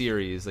Mandalorian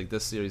series,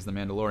 this series, The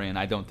Mandalorian,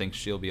 I don't think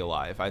she'll be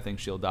alive. I think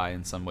she'll die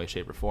in some way,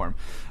 shape, or form.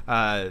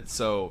 But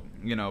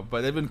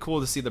it'd been cool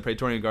to see the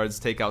Praetorian Guards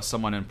take out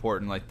someone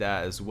important like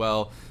that as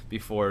well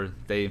before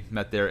they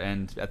met their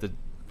end at the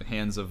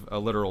hands of a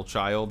literal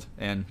child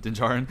and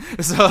Djarin.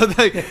 So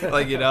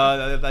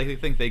I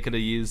think they could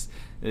have used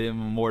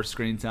more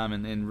screen time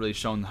and really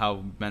shown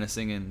how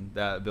menacing and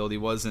that ability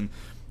was. And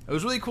it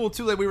was really cool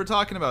too, we were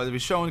talking about. It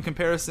was showing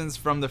comparisons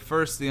from the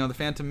first, the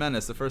Phantom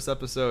Menace, the first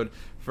episode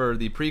for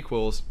the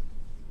prequels.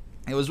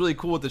 It was really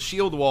cool with the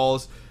shield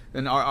walls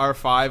and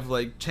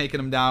R5 taking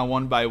them down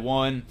one by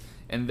one,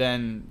 and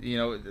then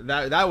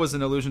that was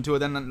an allusion to it.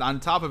 Then on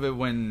top of it,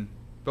 when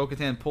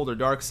Bo-Katan pulled her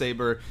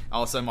Darksaber,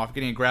 all of a sudden Moff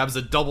Gideon grabs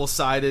a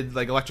double-sided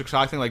electric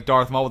shock thing like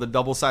Darth Maul with a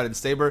double-sided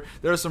saber.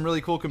 There are some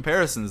really cool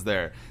comparisons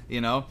there,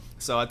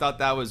 So I thought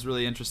that was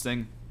really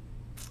interesting.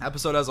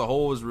 Episode as a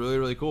whole was really,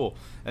 really cool.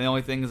 And the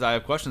only things I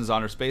have questions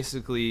on are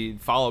basically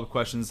follow-up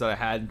questions that I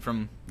had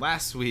from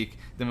last week.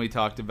 Then we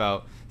talked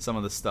about some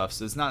of the stuff.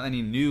 So it's not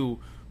any new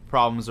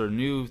problems or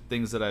new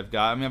things that I've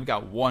got. I mean, I've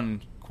got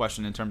one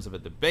question in terms of a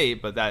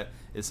debate, but that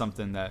is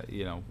something that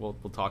we'll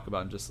talk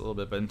about in just a little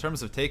bit. But in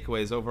terms of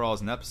takeaways overall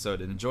as an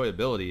episode and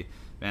enjoyability,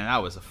 man,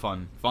 that was a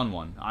fun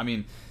one. I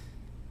mean,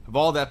 of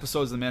all the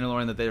episodes of The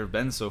Mandalorian that there have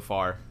been so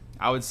far,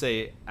 I would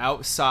say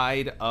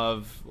outside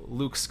of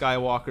Luke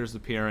Skywalker's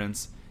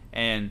appearance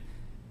and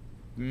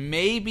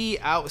maybe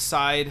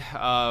outside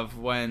of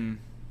when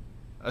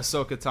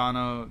Ahsoka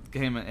Tano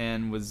came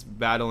and was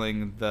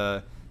battling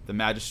the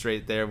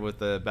magistrate there with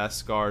the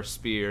Beskar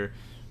spear,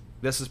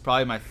 this is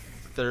probably my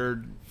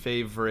third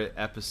favorite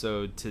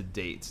episode to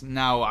date.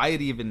 Now,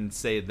 I'd even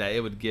say that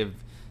it would give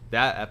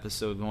that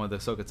episode, one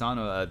with Ahsoka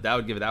Tano, that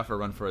would give it out for a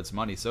run for its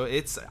money. So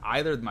it's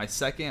either my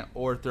second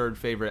or third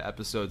favorite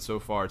episode so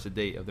far to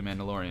date of The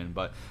Mandalorian,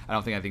 but I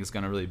think it's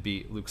going to really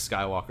beat Luke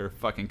Skywalker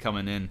fucking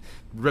coming in,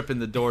 ripping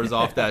the doors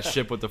off that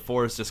ship with the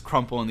Force, just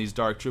crumpling these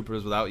dark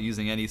troopers without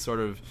using any sort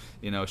of,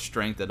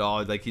 strength at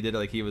all. He did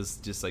it he was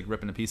just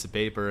ripping a piece of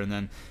paper, and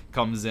then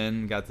comes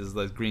in, got this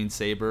green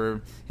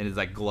saber in his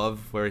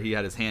glove where he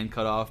had his hand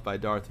cut off by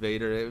Darth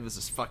Vader. It was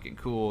just fucking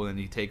cool, and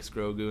he takes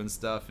Grogu and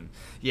stuff. And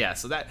yeah,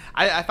 so that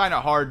I find it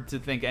hard to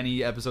think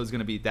any episode is going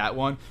to beat that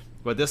one,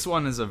 but this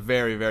one is a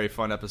very, very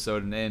fun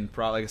episode, and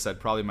probably, like I said,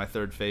 probably my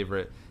third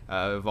favorite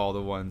of all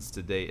the ones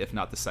to date, if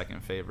not the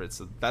second favorite.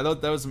 So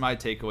those are my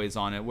takeaways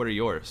on it. What are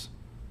yours?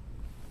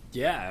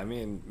 Yeah, I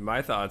mean,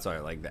 my thoughts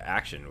are the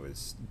action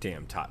was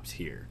damn top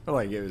tier.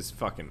 It was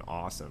fucking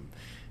awesome.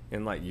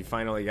 And you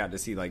finally got to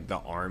see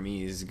the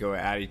armies go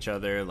at each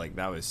other.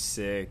 That was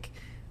sick.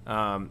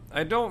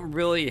 I don't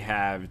really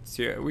have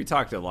we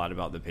talked a lot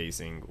about the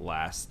pacing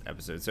last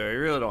episode, so I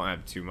really don't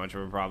have too much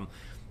of a problem.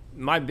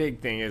 My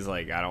big thing is,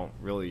 like, I'll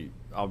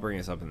bring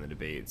this up in the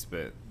debates,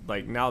 but,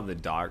 like, now the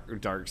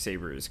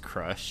Darksaber is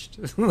crushed.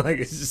 Like,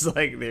 it's just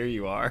like, there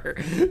you are.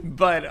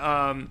 But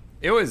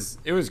it was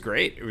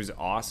great. It was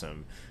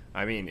awesome.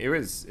 I mean, it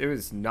was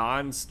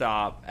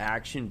nonstop,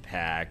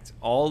 action-packed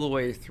all the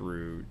way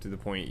through, to the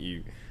point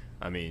you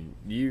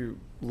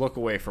look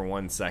away for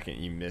 1 second,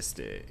 you missed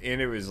it. And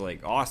it was,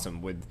 like,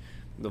 awesome with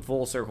the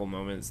full circle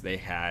moments they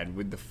had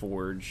with the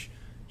Forge,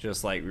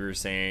 just like we were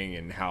saying,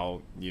 and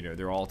how,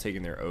 they're all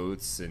taking their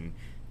oaths, and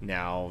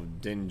now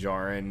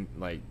Djarin,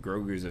 like,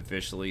 Grogu's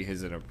officially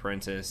his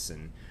apprentice,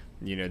 and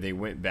they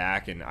went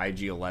back, and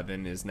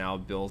IG-11 is now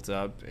built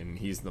up, and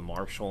he's the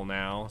marshal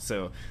now.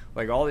 So,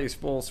 like, all these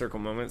full circle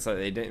moments that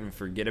they didn't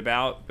forget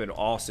about, but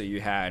also you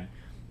had,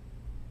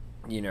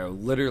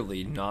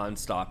 literally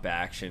nonstop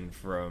action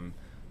from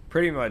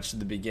pretty much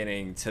the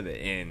beginning to the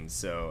end.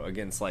 So,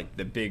 against, like,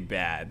 the big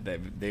bad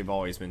that they've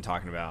always been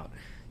talking about.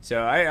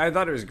 So I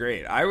thought it was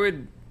great.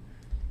 I'm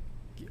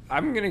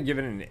going to give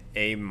it an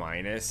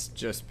A-,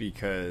 just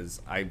because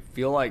I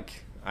feel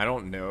like, I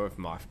don't know if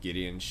Moff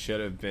Gideon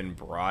should have been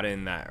brought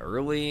in that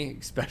early,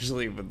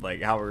 especially with,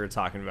 like, how we were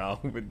talking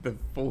about with the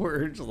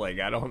Forge.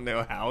 Like, I don't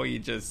know how he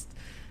just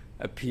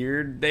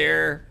appeared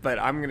there, but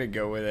I'm going to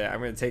go with it. I'm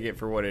going to take it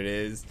for what it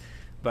is.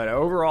 But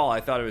overall,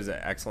 I thought it was an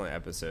excellent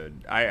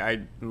episode.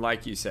 I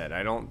like you said,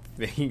 I don't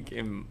think,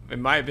 in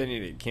my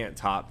opinion, it can't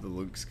top the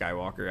Luke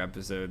Skywalker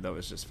episode. That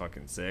was just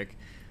fucking sick.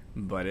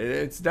 But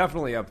it's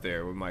definitely up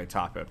there with my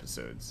top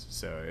episodes.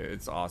 So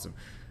it's awesome.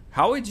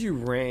 How would you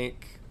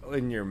rank,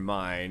 in your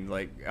mind,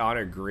 like, on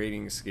a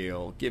grading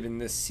scale, given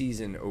this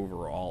season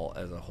overall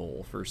as a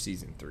whole for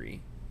season 3?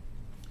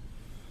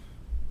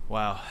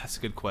 Wow, that's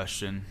a good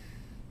question.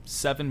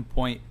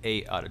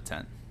 7.8 out of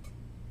 10.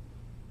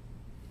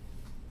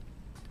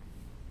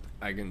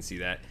 I can see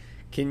that.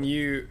 In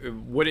your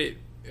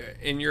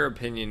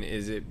opinion,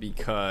 is it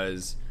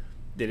because,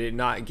 did it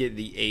not get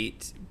the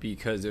 8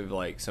 because of,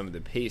 like, some of the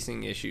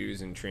pacing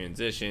issues and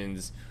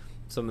transitions,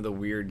 some of the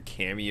weird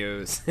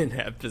cameos and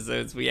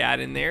episodes we had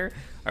in there?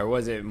 Or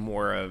was it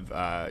more of,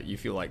 you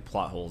feel like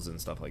plot holes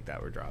and stuff like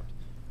that were dropped?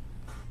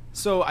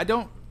 So I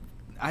don't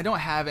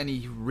have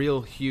any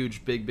real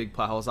huge big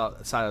plot holes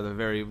outside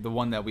of the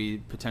one that we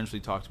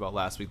potentially talked about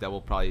last week that we'll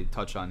probably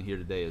touch on here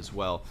today as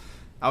well.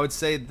 I would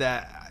say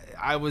that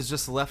I was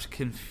just left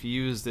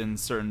confused in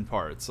certain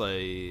parts.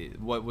 Like,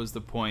 what was the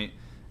point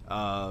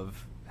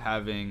of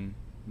having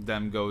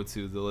them go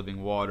to the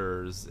living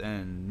waters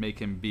and make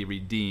him be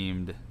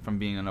redeemed from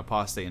being an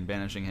apostate and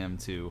banishing him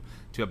to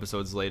 2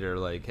 episodes later,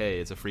 like, hey,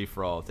 it's a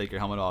free-for-all, take your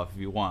helmet off if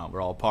you want, we're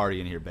all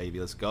partying here, baby,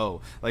 let's go.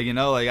 Like,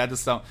 I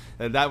just don't,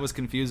 that was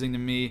confusing to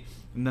me.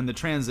 And then the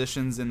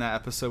transitions in that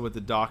episode with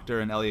the Doctor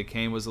and Elia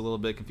Kane was a little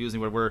bit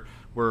confusing, where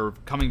we're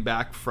coming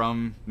back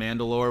from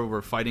Mandalore,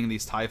 we're fighting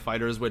these TIE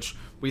fighters, which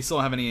we still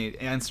don't have any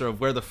answer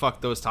of where the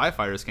fuck those TIE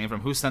fighters came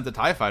from. Who sent the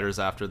TIE fighters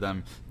after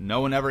them?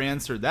 No one ever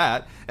answered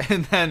that.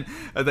 And then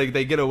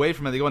they get away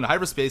from it, they go into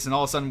hyperspace, and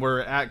all of a sudden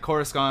we're at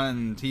Coruscant,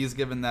 and he's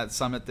given that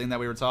summit thing that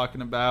we were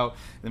talking about.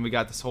 Then we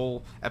got this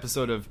whole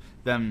episode of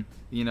them,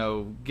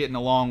 getting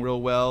along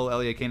real well,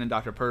 Elia Kane and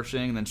Dr.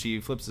 Pershing, and then she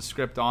flips the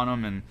script on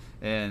him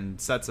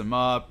and sets him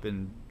up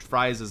and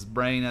fries his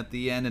brain at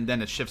the end, and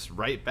then it shifts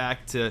right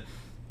back to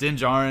Din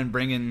Djarin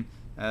bringing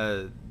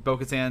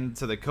Bo-Katan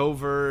to the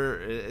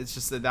covert. It's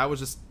just that was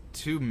just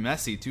too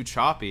messy, too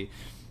choppy,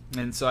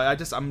 and so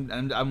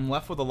I'm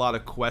left with a lot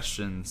of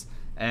questions,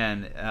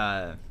 and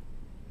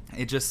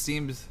it just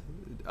seems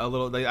a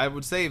little, like, I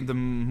would say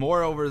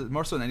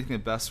more so than anything,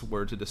 the best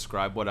word to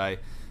describe what I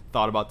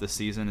thought about this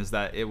season is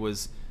that it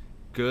was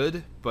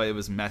good, but it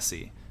was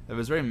messy. It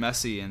was very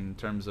messy in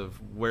terms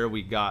of where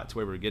we got to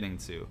where we're getting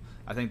to.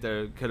 I think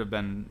there could have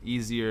been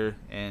easier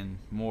and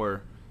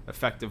more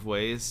effective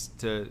ways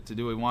to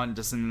do what we want.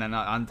 Just, and then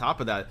on top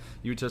of that,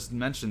 you just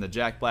mentioned the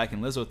Jack Black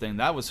and Lizzo thing.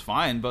 That was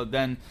fine, but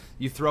then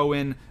you throw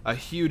in a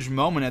huge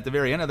moment at the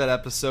very end of that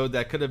episode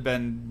that could have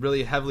been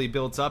really heavily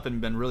built up and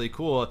been really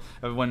cool,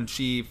 when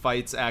she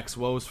fights Axe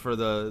Woes for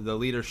the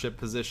leadership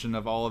position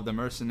of all of the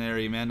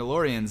mercenary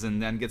Mandalorians,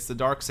 and then gets the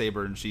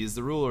Darksaber and she's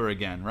the ruler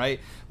again, right?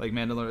 Like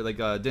Din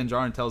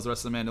Djarin tells the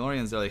rest of the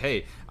Mandalorians, they're like,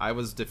 hey, I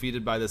was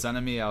defeated by this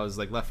enemy, I was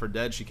like left for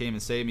dead, she came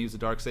and saved me, used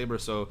the Darksaber,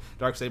 so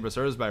Darksaber's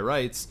hers by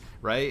rights,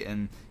 right?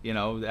 And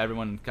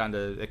everyone kind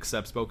of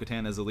accepts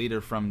Bo-Katan as a leader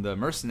from the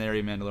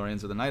mercenary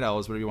Mandalorians or the Night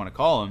Owls, whatever you want to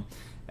call them.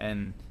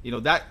 And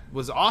that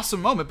was an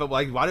awesome moment, but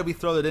like, why did we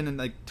throw that in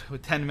like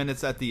 10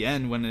 minutes at the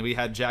end when we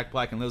had Jack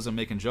Black and Lizzo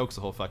making jokes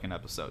the whole fucking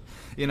episode?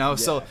 Yeah.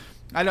 So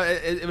I know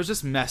it was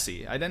just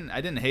messy. I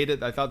didn't hate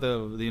it. I thought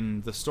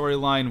the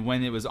storyline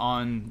when it was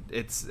on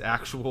its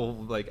actual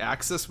like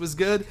axis was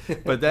good,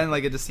 but then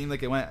like it just seemed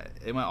like it went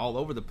all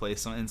over the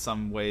place in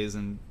some ways,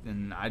 and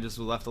I just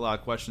left a lot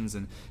of questions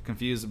and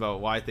confused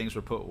about why things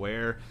were put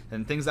where,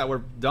 and things that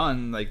were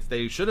done like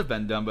they should have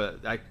been done,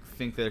 but I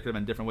think there could have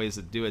been different ways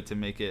to do it to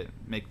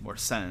make more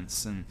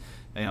sense. And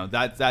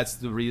that's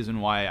the reason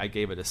why I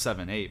gave it a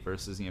 7.8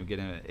 versus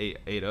getting an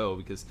 8.0,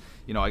 because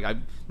I'm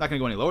not going to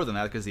go any lower than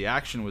that, because the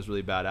action was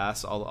really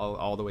badass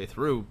all the way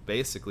through.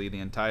 Basically, the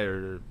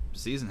entire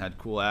season had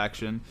cool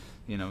action.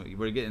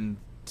 We're getting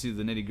to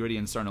the nitty gritty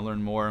and starting to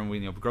learn more, and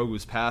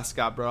Grogu's past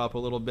got brought up a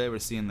little bit. We're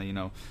seeing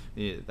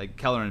like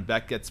Keller and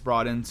Beck gets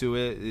brought into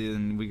it,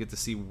 and we get to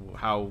see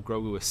how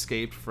Grogu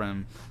escaped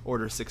from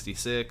Order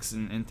 66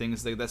 and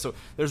things like that. So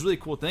there's really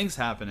cool things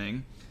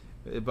happening,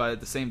 but at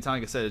the same time,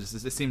 like I said,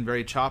 it seemed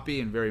very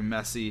choppy and very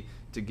messy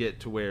to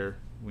get to where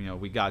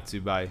we got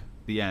to by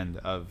the end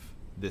of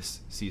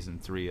this season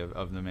 3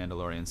 of The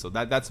Mandalorian. So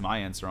that's my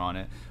answer on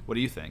it. What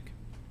do you think?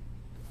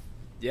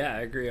 Yeah,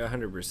 I agree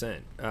 100%.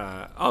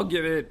 I'll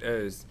give it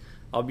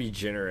I'll be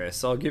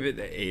generous. I'll give it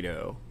the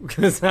 8.0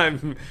 because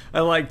I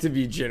like to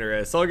be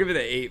generous. I'll give it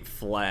an 8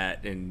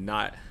 flat and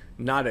not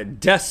a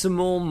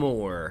decimal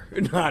more.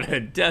 Not a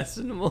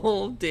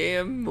decimal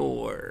damn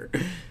more.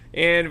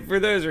 And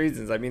for those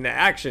reasons, I mean, the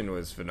action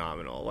was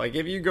phenomenal. Like,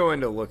 if you go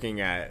into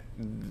looking at,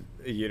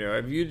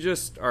 if you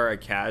just are a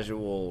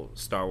casual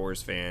Star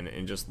Wars fan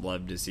and just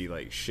love to see,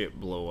 like, shit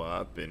blow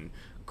up and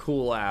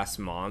cool-ass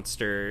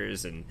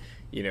monsters and,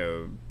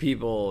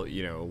 people,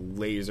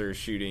 laser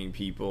shooting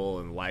people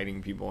and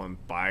lighting people on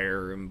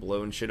fire and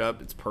blowing shit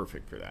up, it's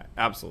perfect for that.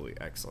 Absolutely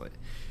excellent.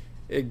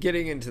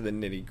 Getting into the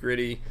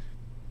nitty-gritty,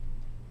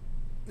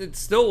 it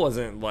still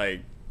wasn't,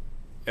 like,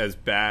 as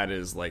bad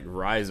as like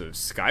Rise of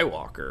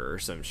Skywalker or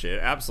some shit.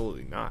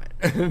 Absolutely not.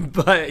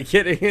 But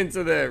getting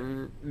into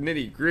the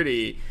nitty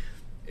gritty,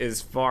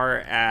 as far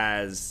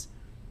as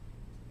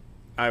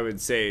I would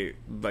say,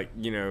 like,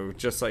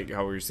 just like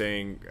how we were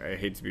saying, I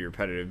hate to be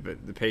repetitive,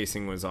 but the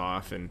pacing was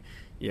off, and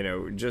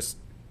just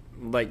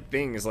like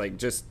things like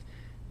just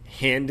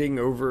handing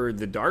over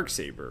the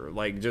Darksaber,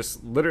 like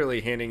just literally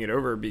handing it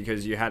over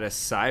because you had a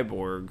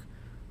cyborg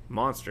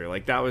monster.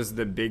 Like, that was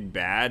the big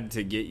bad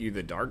to get you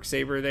the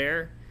Darksaber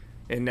there,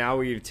 and now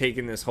we've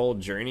taken this whole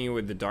journey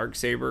with the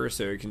Darksaber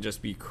so it can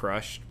just be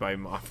crushed by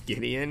Moff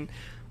Gideon.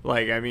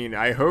 Like, I mean,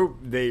 I hope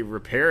they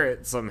repair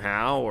it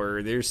somehow,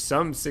 or there's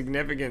some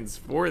significance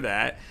for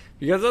that,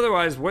 because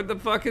otherwise, what the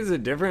fuck is the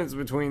difference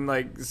between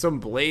like some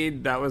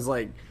blade that was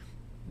like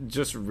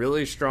just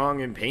really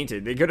strong and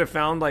painted? They could have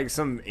found like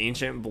some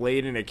ancient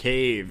blade in a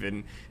cave,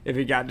 and if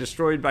it got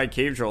destroyed by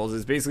cave trolls,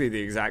 it's basically the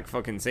exact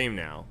fucking same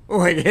now.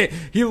 Like,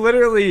 he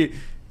literally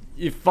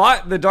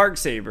fought the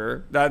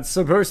Darksaber that's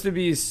supposed to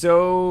be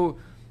so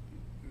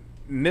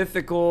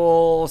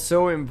mythical,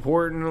 so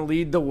important,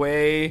 lead the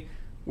way,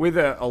 with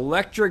an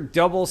electric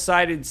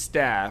double-sided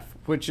staff,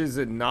 which is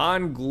a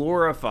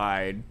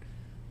non-glorified,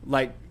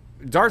 like,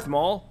 Darth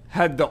Maul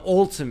had the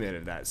ultimate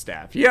of that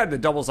staff. He had the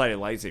double-sided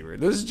lightsaber.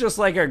 This is just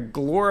like a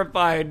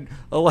glorified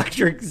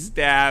electric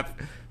staff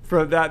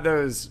from that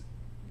those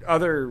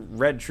other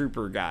Red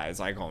Trooper guys,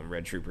 I call them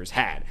Red Troopers,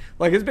 had.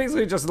 Like, it's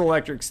basically just an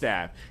electric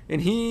staff.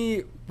 And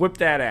he whipped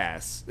that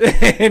ass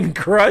and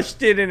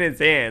crushed it in his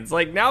hands.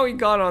 Like, now he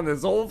gone on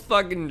this whole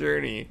fucking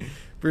journey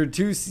for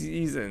 2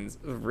 seasons,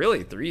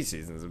 really 3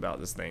 seasons about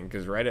this thing,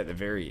 because right at the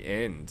very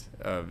end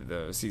of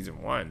the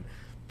season 1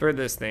 for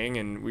this thing,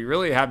 and we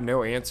really have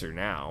no answer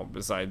now,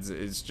 besides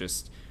it's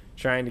just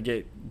trying to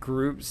get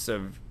groups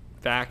of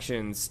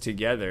factions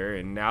together,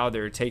 and now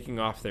they're taking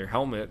off their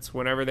helmets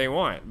whenever they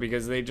want,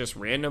 because they just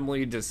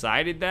randomly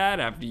decided that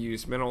after you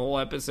spent a whole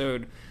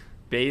episode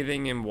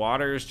bathing in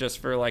waters just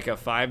for like a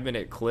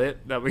 5-minute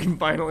clip that we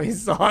finally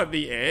saw at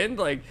the end.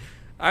 Like,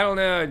 I don't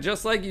know,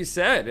 just like you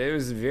said, it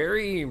was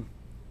very...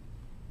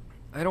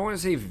 I don't want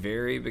to say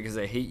very, because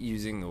I hate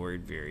using the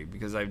word very,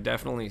 because I've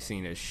definitely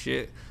seen a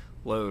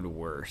shitload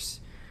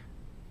worse.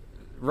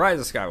 Rise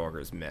of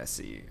Skywalker is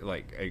messy,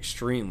 like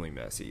extremely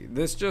messy.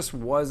 This just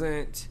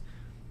wasn't...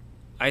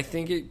 I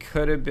think it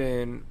could have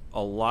been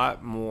a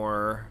lot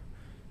more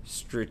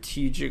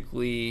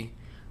strategically...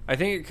 I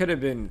think it could have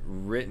been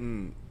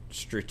written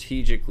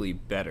strategically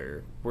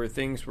better, where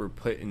things were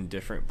put in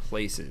different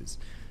places,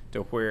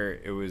 to where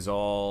it was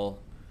all...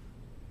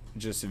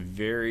 just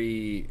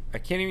very... I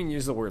can't even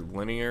use the word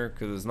linear,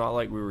 because it's not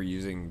like we were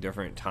using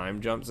different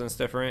time jumps and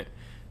stuff different,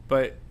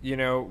 but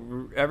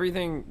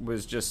everything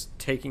was just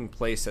taking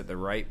place at the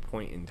right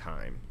point in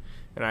time.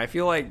 And I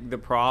feel like the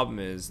problem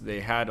is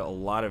they had a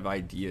lot of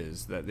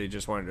ideas that they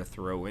just wanted to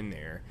throw in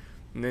there,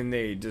 and then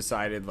they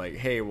decided, like,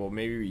 hey, well,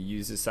 maybe we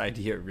use this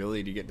idea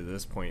really to get to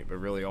this point, but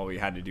really all we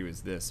had to do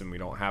is this, and we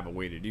don't have a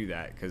way to do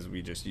that because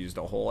we just used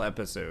a whole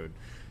episode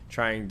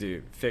trying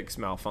to fix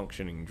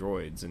malfunctioning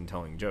droids and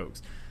telling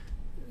jokes.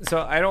 So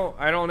I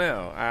don't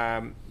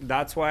know.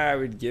 That's why I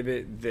would give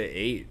it the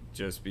 8,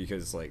 just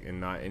because, like,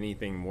 and not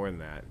anything more than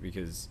that,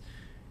 because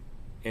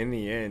in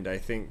the end, I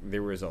think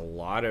there was a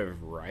lot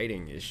of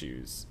writing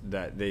issues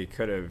that they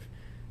could have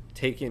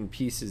taken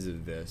pieces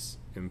of this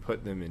and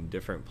put them in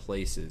different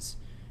places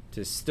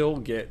to still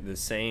get the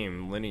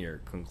same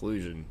linear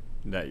conclusion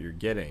that you're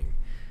getting.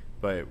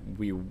 But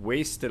we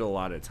wasted a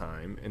lot of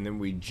time, and then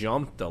we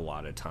jumped a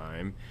lot of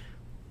time,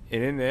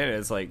 and in the end,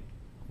 it's like,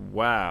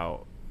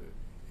 wow,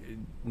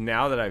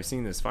 now that I've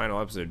seen this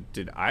final episode,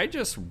 did I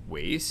just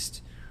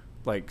waste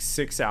like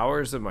 6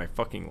 hours of my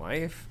fucking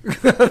life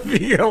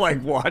via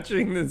like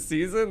watching this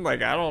season.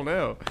 Like, I don't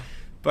know.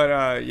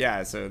 But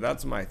yeah, so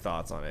that's my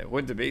thoughts on it.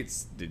 What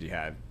debates did you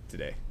have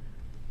today?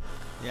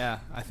 Yeah,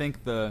 I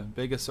think the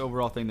biggest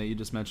overall thing that you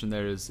just mentioned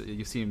there is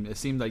it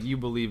seemed like you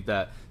believe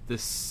that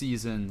this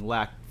season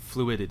lacked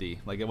fluidity.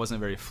 Like, it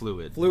wasn't very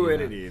fluid.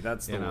 Fluidity,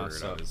 that's the word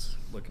I was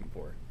looking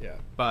for. Yeah.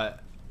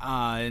 But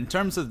in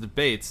terms of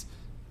debates,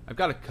 I've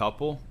got a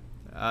couple.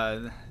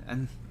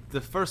 And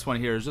the first one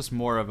here is just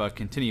more of a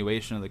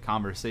continuation of the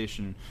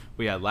conversation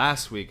we had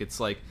last week. It's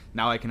like,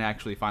 now I can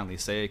actually finally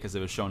say it because it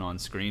was shown on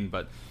screen.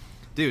 But,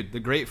 dude, the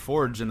Great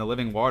Forge and the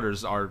Living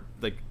Waters are,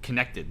 like,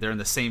 connected. They're in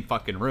the same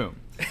fucking room.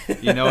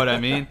 You know what I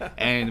mean?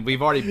 And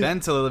we've already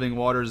been to the Living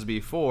Waters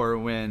before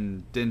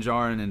when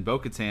Djarin and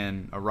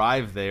Bo-Katan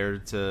arrived there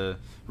to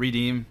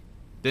redeem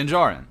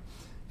Djarin.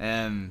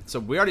 And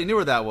so we already knew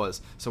where that was.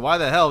 So why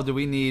the hell do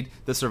we need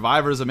the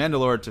survivors of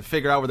Mandalore to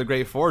figure out where the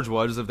Great Forge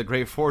was if the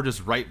Great Forge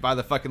is right by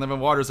the fucking Living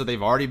Waters that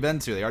they've already been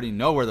to? They already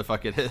know where the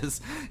fuck it is.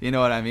 You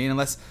know what I mean?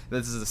 Unless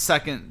this is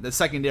the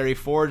secondary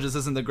forge. This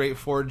isn't the Great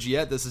Forge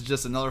yet. This is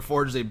just another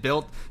forge they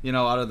built,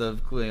 out of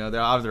they're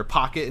out of their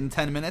pocket in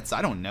 10 minutes.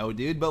 I don't know,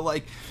 dude. But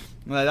like,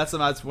 that's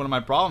one of my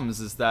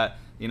problems is that,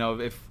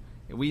 if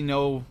we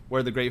know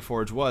where the Great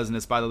Forge was and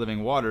it's by the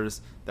Living Waters,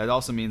 that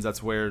also means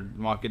that's where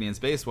Moff Gideon's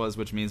base was,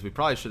 which means we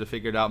probably should have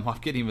figured out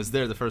Moff Gideon was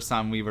there the first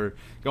time we were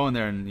going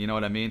there, and you know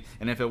what I mean?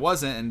 And if it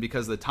wasn't, and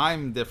because the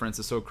time difference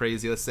is so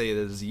crazy, let's say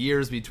there's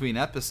years between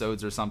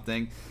episodes or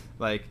something,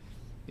 like,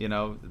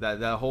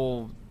 that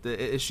whole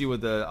the issue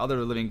with the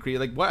other living creatures,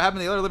 like what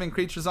happened to the other living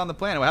creatures on the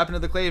planet? What happened to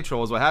the clave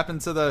trolls? What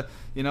happened to the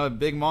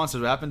big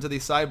monsters? What happened to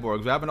these cyborgs?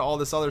 What happened to all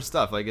this other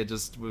stuff? Like, did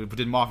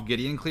Moff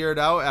Gideon clear it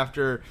out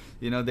after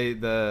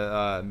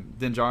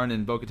Djarin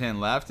and Bo-Katan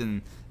left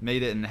and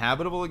made it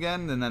inhabitable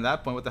again? And at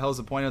that point, what the hell's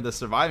the point of the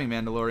surviving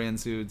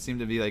Mandalorians who seem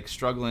to be like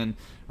struggling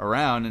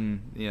around?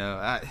 And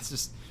it's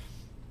just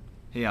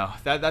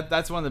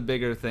that's one of the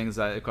bigger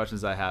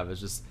questions I have is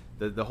just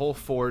the whole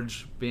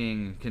forge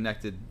being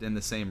connected in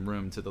the same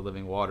room to the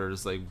Living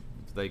Waters, like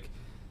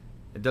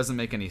it doesn't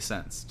make any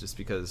sense. Just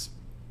because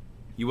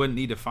you wouldn't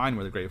need to find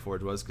where the Great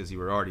Forge was because you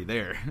were already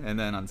there, and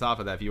then on top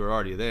of that, if you were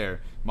already there,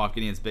 Moff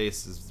Gideon's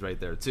base is right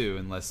there too,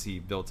 unless he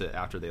built it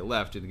after they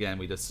left. And again,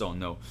 we just don't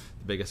know.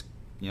 The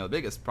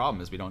biggest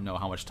problem is we don't know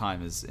how much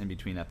time is in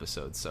between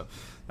episodes. So,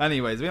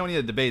 anyways, we don't need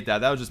to debate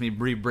that. That was just me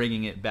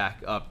bringing it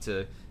back up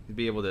to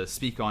be able to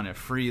speak on it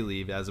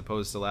freely, as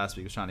opposed to last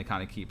week, was trying to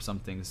kind of keep some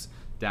things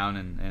down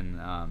and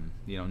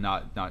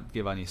not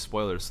give any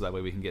spoilers, so that way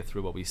we can get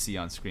through what we see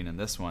on screen in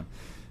this one.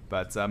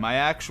 But my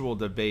actual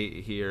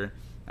debate here,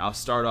 I'll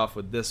start off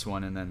with this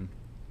one and then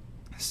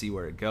see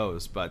where it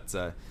goes. But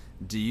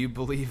do you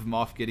believe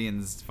Moff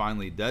Gideon's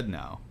finally dead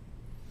now?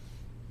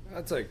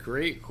 That's a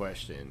great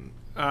question.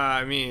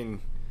 I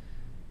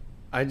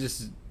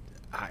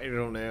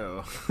don't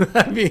know.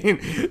 I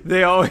mean,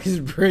 they always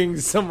bring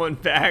someone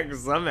back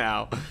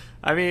somehow.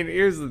 I mean,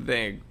 here's the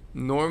thing.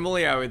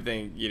 Normally, I would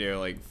think,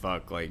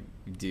 fuck, like,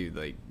 dude,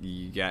 like,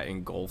 you got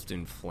engulfed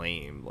in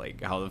flame.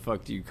 Like, how the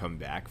fuck do you come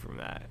back from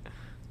that?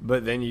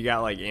 But then you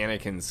got, like,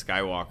 Anakin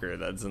Skywalker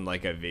that's in,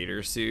 like, a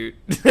Vader suit.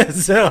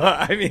 So,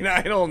 I mean,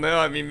 I don't know.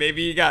 I mean,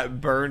 maybe he got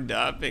burned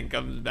up and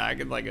comes back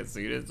in, like, a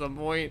suit at some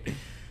point.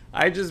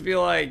 I just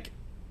feel like,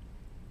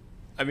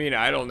 I mean,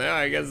 I don't know.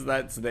 I guess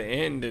that's the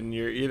end, and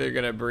you're either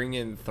going to bring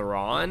in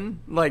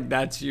Thrawn, like,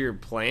 that's your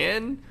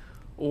plan,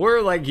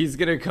 or, like, he's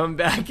going to come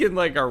back in,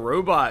 like, a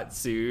robot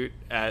suit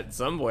at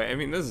some point. I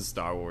mean, this is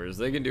Star Wars.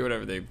 They can do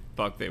whatever the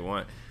fuck they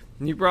want.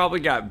 And he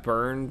probably got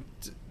burned,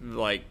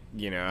 like,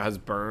 has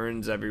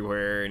burns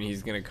everywhere, and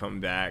he's going to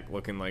come back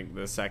looking like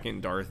the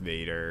second Darth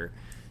Vader,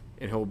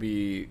 and he'll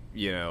be,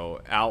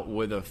 out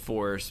with a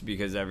force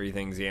because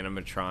everything's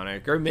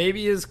animatronic. Or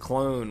maybe his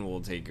clone will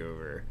take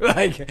over.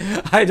 Like,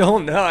 I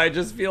don't know. I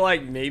just feel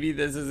like maybe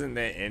this isn't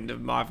the end of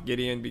Moff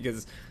Gideon,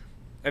 because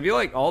I feel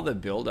like all the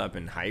build-up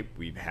and hype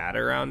we've had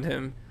around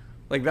him,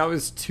 like, that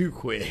was too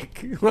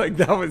quick. Like,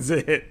 that was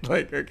it.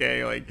 Like,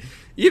 okay, like,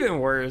 even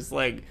worse,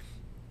 like,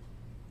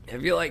 I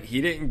feel like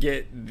he didn't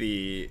get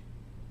the,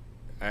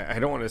 I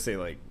don't want to say,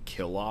 like,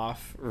 kill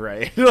off,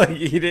 right? Like,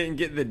 he didn't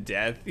get the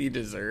death he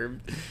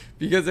deserved,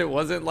 because it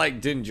wasn't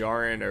like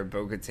Djarin or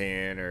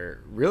Bo-Katan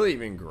or really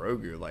even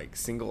Grogu, like,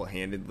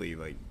 single-handedly,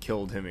 like,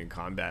 killed him in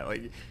combat.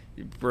 Like,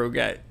 bro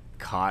got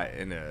caught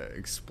in a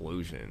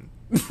explosion.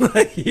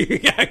 Like, you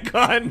got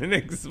caught in an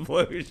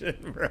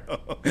explosion, bro.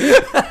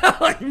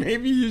 Like,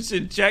 maybe you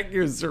should check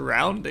your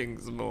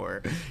surroundings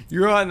more.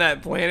 You're on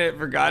that planet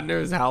for God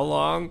knows how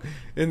long,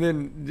 and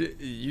then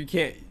you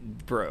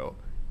can't, bro.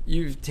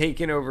 You've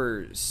taken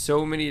over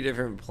so many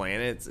different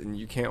planets, and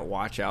you can't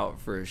watch out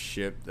for a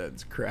ship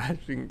that's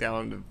crashing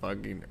down to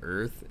fucking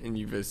Earth, and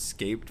you've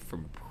escaped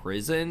from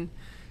prison.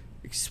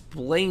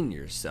 Explain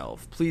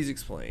yourself. Please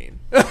explain.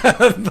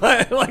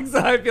 But, like, so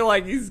I feel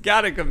like he's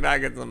got to come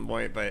back at some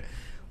point. But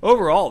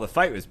overall, the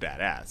fight was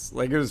badass.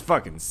 Like, it was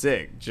fucking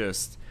sick.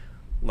 Just,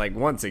 like,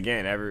 once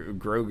again,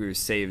 Grogu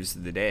saves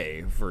the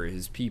day for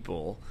his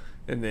people.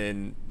 and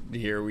then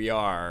here we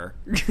are.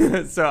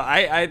 So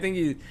I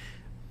think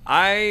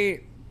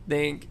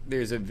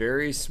there's a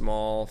very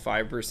small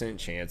 5%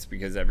 chance,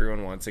 because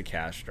everyone wants a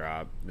cash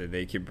drop, that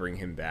they could bring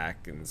him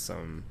back in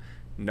some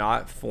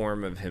not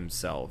form of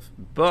himself.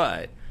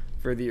 But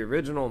for the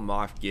original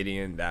Moff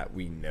Gideon that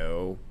we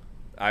know,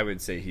 I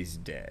would say he's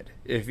dead.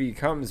 If he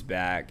comes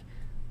back,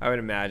 I would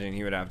imagine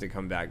he would have to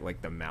come back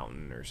like the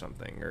Mountain or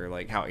something, or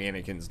like how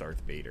Anakin's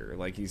Darth Vader.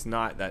 Like, he's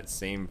not that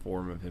same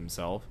form of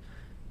himself.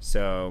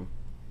 So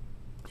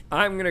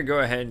I'm going to go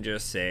ahead and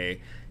just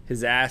say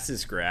his ass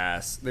is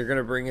grass. They're going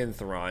to bring in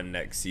Thrawn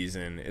next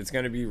season. It's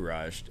going to be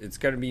rushed. It's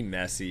going to be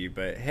messy.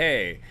 But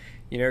hey,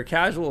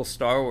 casual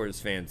Star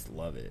Wars fans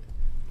love it.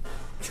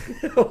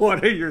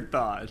 What are your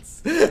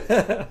thoughts?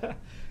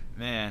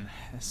 Man,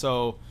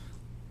 so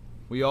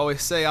we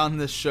always say on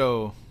this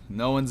show,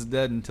 no one's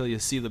dead until you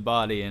see the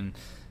body, and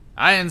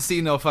I didn't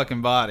see no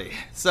fucking body.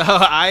 So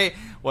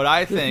what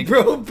I think,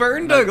 bro,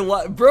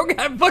 bro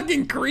got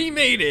fucking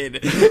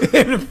cremated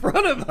in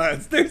front of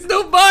us. There's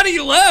no body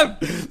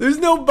left. There's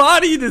no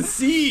body to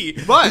see.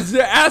 But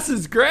the ass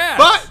is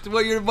grass. But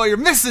what you're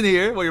missing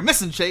here, what you're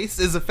missing, Chase,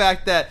 is the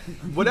fact that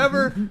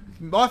whatever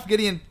Moff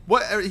Gideon,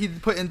 what he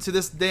put into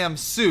this damn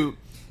suit,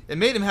 it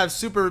made him have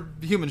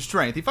superhuman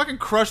strength. He fucking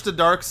crushed a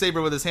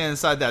Darksaber with his hand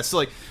inside that. So,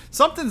 like,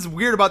 something's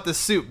weird about the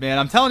suit, man.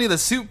 I'm telling you, the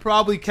suit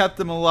probably kept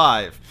him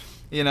alive.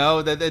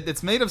 That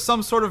it's made of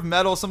some sort of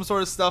metal, some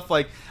sort of stuff.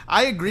 Like,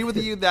 I agree with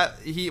you that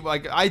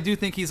I do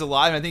think he's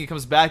alive, and I think he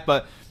comes back,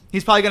 but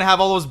he's probably going to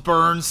have all those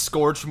burns,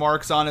 scorch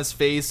marks on his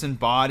face and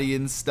body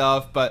and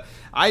stuff. But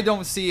I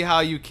don't see how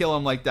you kill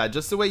him like that.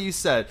 Just the way you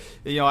said.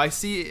 I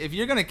see if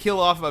you're going to kill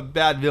off a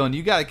bad villain,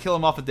 you got to kill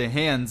him off at the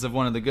hands of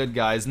one of the good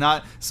guys,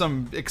 not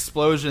some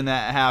explosion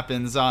that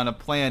happens on a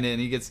planet and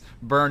he gets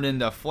burned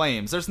into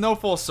flames. There's no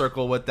full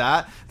circle with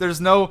that.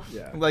 There's no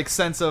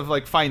sense of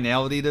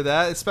finality to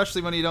that,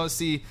 especially when you don't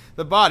see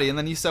the body. And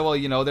then you say,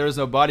 well, there's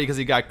no body because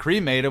he got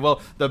cremated.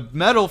 Well, the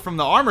metal from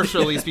the armor should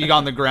at least be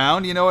on the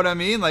ground. You know what I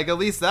mean? Like, at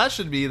least that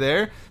should be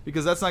there,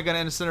 because that's not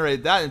going to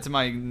incinerate that into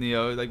my,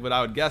 what I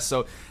would guess.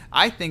 So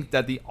I think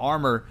that the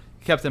armor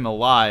kept him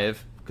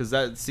alive, because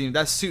that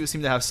suit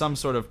seemed to have some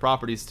sort of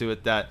properties to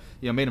it that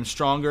made him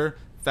stronger,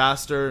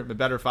 faster, a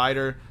better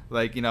fighter.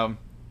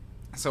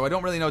 So I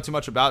don't really know too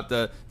much about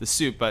the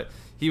suit, but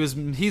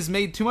he's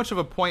made too much of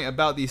a point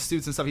about these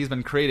suits and stuff he's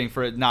been creating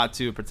for it not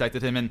to have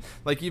protected him. And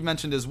like you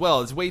mentioned as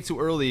well, it's way too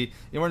early.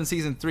 We're in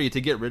season 3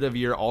 to get rid of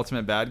your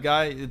ultimate bad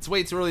guy. It's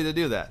way too early to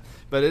do that.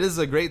 But it is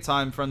a great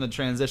time for him to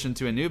transition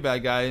to a new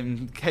bad guy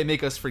and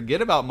make us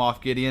forget about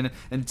Moff Gideon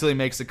until he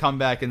makes a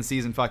comeback in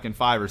season fucking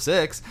 5 or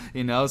 6. So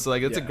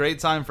it's a great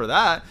time for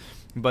that.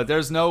 But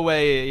there's no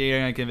way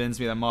you're going to convince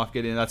me that Moff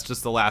Gideon, that's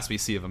just the last we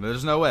see of him.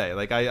 There's no way.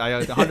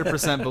 I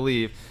 100%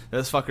 believe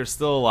this fucker's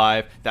still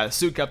alive. That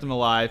suit kept him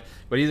alive.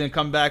 But he's going to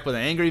come back with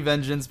an angry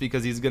vengeance,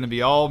 because he's going to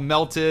be all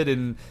melted,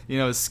 and,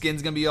 his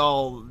skin's going to be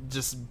all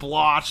just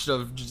blotched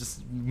of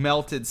just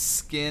melted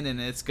skin, and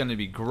it's going to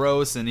be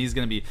gross, and he's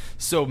going to be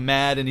so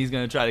mad, and he's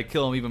going to try to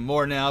kill him even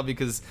more now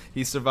because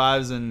he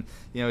survives, and,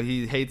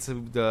 he hates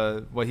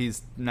what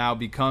he's now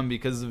become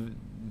because of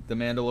the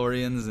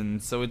Mandalorians,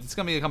 and so it's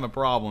going to become a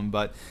problem.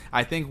 But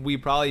I think we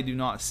probably do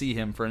not see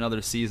him for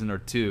another season or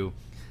 2,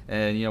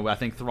 and I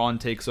think Thrawn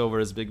takes over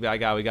as big bad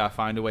guy. We got to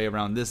find a way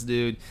around this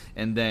dude,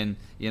 and then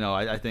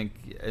I think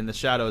in the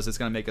shadows it's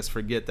going to make us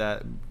forget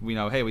that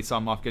hey, we saw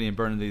Moff Gideon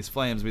burn into these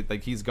flames.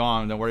 He's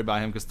gone, don't worry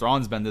about him, because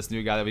Thrawn's been this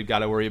new guy that we've got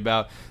to worry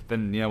about.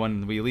 Then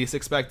when we least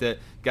expect it,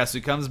 guess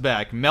who comes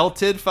back?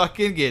 Melted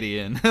fucking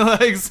Gideon.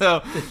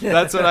 So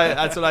that's what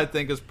I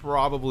think is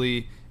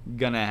probably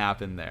gonna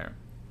happen there.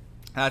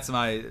 That's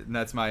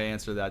my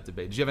answer to that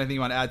debate. Do you have anything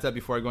you want to add to that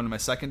before I go into my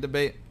second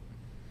debate?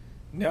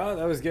 No,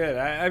 that was good.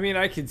 I mean,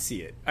 I could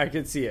see it. I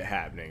could see it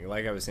happening.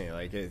 Like I was saying,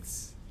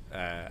 it's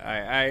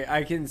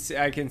I can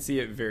see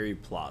it very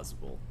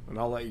plausible. And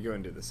I'll let you go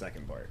into the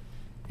second part.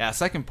 Yeah,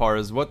 second part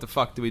is, what the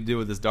fuck do we do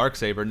with this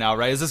Darksaber now,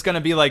 right? Is this going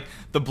to be like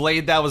the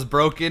blade that was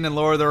broken in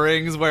Lord of the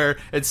Rings, where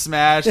it's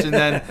smashed, and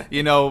then,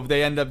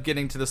 they end up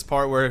getting to this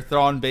part where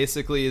Thrawn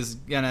basically is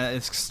going to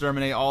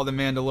exterminate all the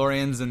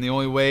Mandalorians, and the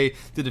only way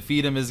to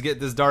defeat him is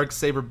get this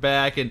Darksaber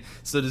back, and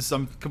so does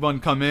someone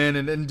come in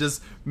and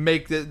just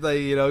make it,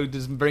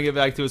 just bring it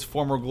back to its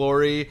former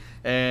glory,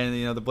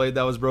 and, the blade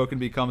that was broken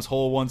becomes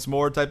whole once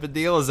more type of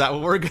deal? Is that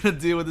what we're going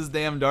to do with this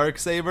damn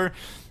Darksaber?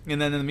 And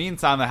then in the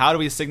meantime, how do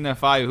we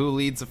signify who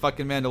leads the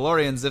fucking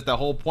Mandalorians if the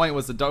whole point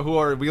was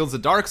who wields the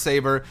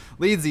Darksaber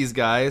leads these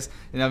guys?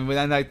 And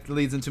then that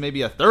leads into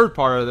maybe a third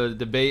part of the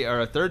debate, or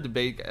a third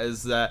debate,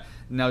 as that,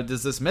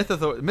 does this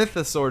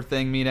mythosaur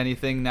thing mean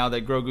anything now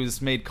that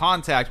Grogu's made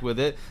contact with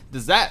it?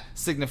 Does that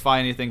signify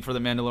anything for the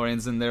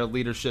Mandalorians and their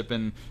leadership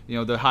and,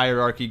 the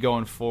hierarchy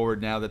going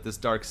forward now that this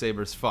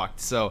Darksaber's fucked?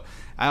 So,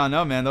 I don't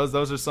know, man.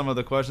 Those are some of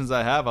the questions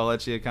I have. I'll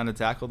let you kind of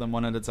tackle them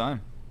one at a time.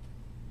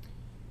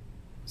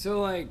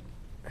 So,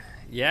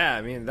 yeah,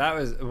 I mean,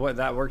 that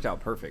worked out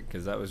perfect,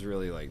 because that was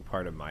really,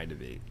 part of my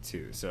debate,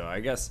 too. So,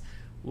 I guess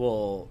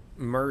will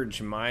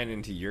merge mine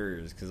into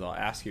yours because I'll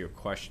ask you a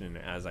question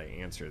as I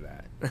answer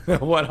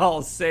that. What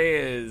I'll say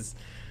is,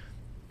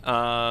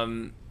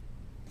 I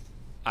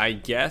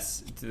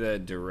guess the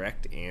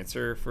direct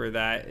answer for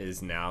that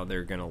is now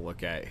they're going to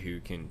look at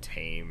who can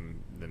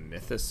tame the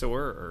mythosaur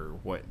or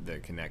what the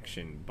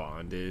connection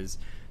bond is,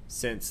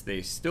 since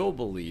they still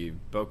believe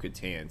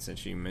Bo-Katan, since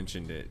she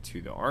mentioned it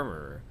to the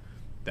armorer,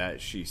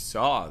 that she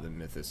saw the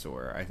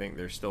mythosaur. I think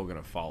they're still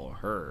going to follow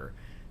her.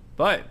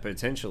 But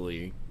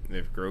potentially,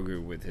 if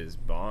Grogu, with his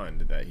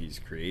bond that he's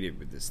created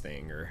with this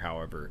thing, or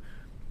however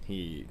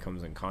he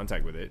comes in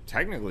contact with it,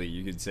 technically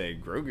you could say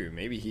Grogu,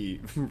 maybe he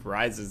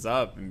rises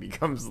up and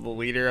becomes the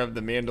leader of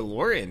the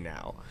Mandalorian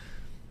now.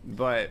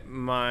 But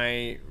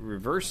my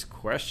reverse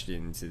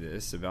question to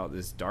this about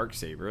this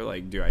Darksaber,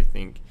 like, do I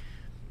think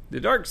the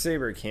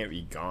Darksaber can't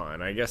be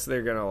gone? I guess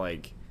they're gonna,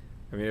 like,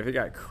 I mean, if it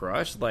got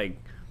crushed, like,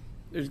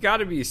 there's got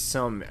to be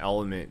some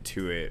element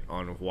to it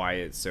on why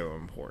it's so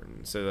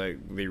important, so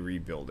like they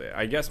rebuild it.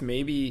 I guess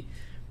maybe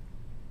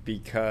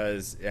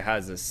because it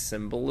has a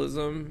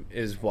symbolism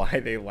is why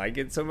they like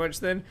it so much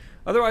then.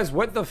 Otherwise,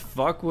 what the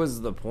fuck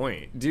was the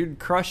point? Dude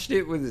crushed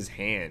it with his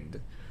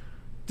hand.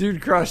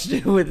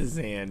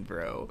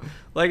 Bro.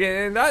 Like,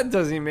 and that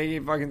doesn't even make any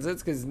fucking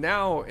sense, because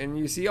now, and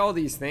you see all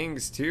these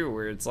things too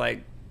where it's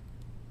like,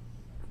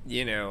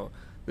 you know,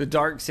 the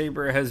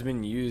Darksaber has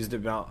been used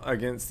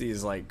against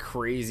these like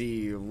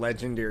crazy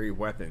legendary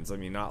weapons. I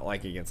mean, not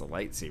like against a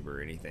lightsaber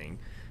or anything,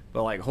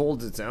 but like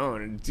holds its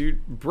own.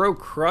 Dude, bro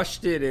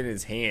crushed it in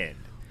his hand.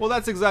 Well,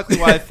 that's exactly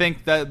why I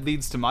think that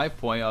leads to my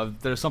point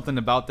of there's something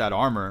about that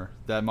armor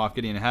that Moff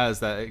Gideon has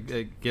that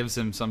it gives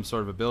him some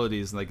sort of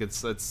abilities. Like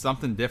it's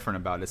something different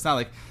about it. It's not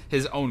like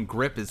his own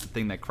grip is the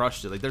thing that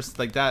crushed it. Like there's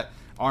like that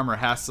armor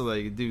has to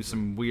like do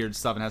some weird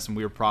stuff and has some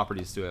weird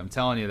properties to it. I'm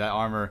telling you, that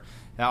armor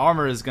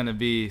is going to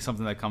be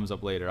something that comes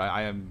up later.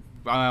 I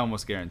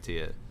almost guarantee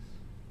it.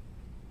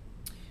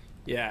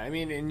 Yeah, I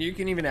mean, and you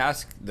can even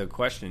ask the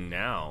question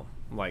now,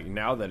 like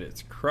now that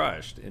it's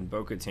crushed and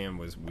Bo-Katan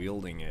was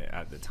wielding it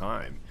at the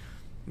time,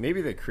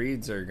 maybe the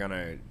Creeds are going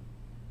to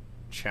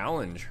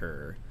challenge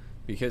her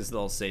because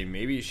they'll say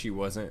maybe she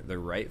wasn't the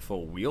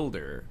rightful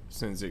wielder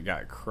since it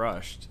got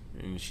crushed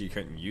and she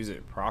couldn't use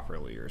it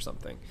properly or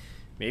something.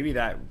 Maybe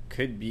that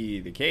could be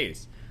the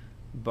case.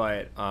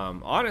 But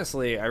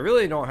honestly, I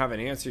really don't have an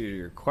answer to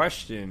your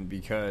question,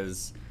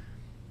 because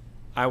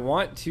I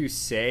want to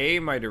say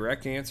my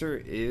direct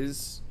answer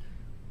is,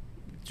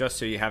 just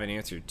so you have an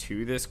answer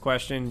to this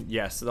question,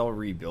 yes, they'll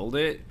rebuild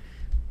it.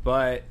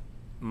 But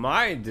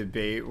my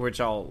debate,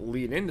 which I'll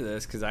lead into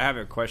this because I have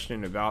a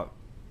question about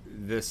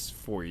this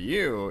for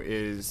you,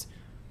 is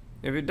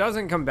if it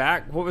doesn't come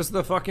back, what was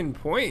the fucking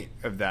point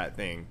of that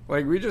thing?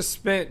 Like, we just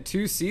spent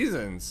 2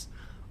 seasons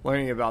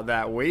learning about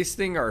that,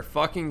 wasting our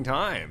fucking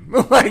time.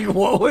 Like,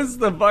 what was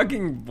the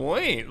fucking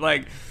point?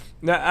 Like,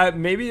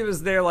 maybe it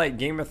was their like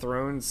Game of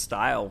Thrones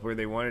style where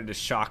they wanted to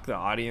shock the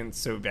audience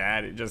so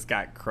bad it just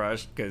got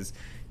crushed, because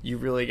you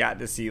really got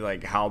to see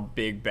like how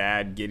big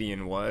bad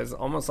Gideon was,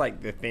 almost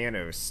like the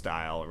Thanos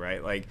style,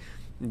 right? Like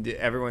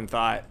everyone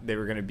thought they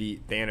were going to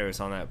beat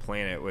Thanos on that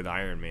planet with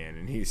Iron Man,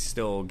 and he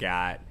still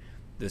got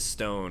the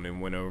stone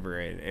and went over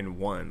and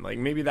won. Like,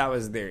 maybe that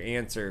was their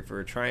answer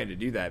for trying to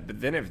do that.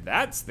 But then if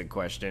that's the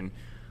question,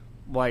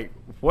 like,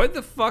 what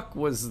the fuck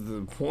was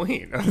the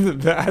point of the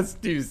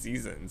past 2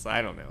 seasons?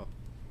 I don't know.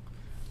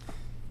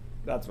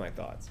 That's my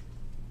thoughts.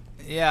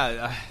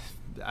 Yeah,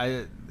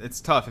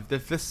 it's tough.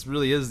 If this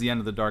really is the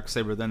end of the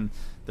Darksaber, then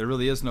there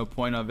really is no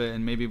point of it,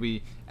 and maybe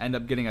we end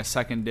up getting a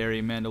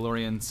secondary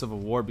Mandalorian civil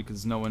war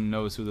because no one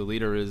knows who the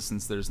leader is,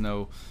 since there's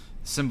no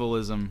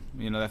symbolism.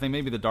 You know, I think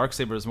maybe the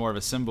Darksaber is more of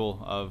a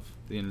symbol of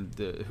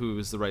who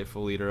is the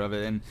rightful leader of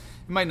it, and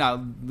it might not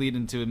lead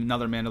into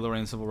another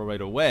Mandalorian civil war right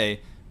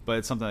away, but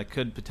it's something that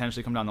could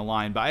potentially come down the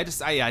line. But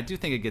I do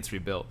think it gets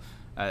rebuilt.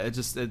 I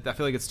feel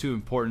like it's too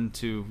important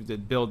to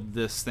build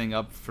this thing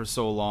up for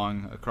so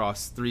long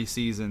across 3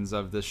 seasons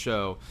of the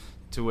show,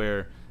 to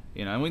where,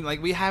 you know,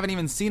 and we haven't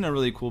even seen a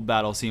really cool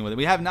battle scene with it.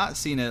 We have not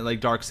seen it like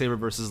Darksaber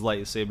versus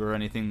lightsaber or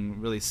anything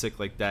really sick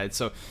like that.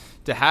 So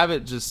to have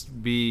it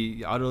just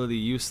be utterly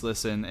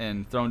useless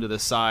and thrown to the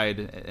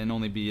side and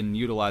only being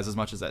utilized as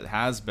much as it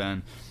has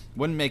been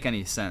wouldn't make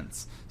any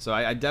sense. So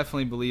I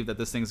definitely believe that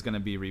this thing's going to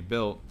be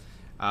rebuilt.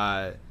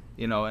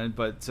 You know,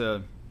 but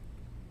to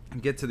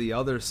get to the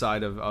other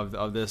side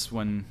of this,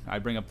 when I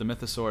bring up the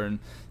mythosaur, and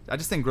I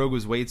just think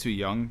Grogu's way too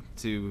young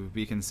to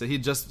be considered.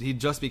 He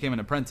just became an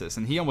apprentice,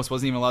 and he almost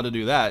wasn't even allowed to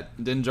do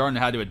that. Din Djarin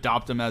had to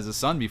adopt him as a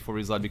son before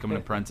he's allowed to become an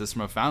apprentice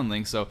from a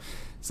foundling. So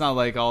it's not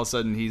like all of a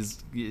sudden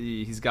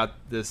he's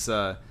got this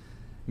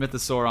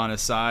mythosaur on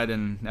his side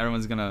and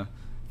everyone's gonna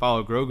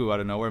follow Grogu out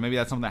of nowhere. Maybe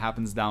that's something that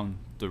happens down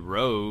the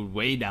road,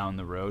 way down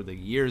the road, like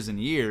years and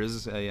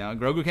years. You know,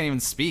 Grogu can't even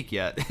speak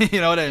yet.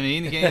 You know what I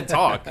mean? He can't even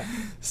talk.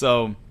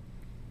 So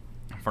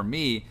for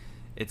me,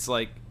 it's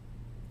like,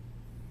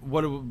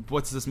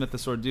 what's this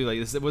mythosaur do?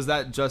 Like, was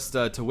that just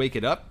to wake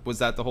it up? Was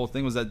that the whole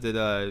thing? Did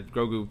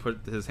Grogu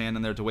put his hand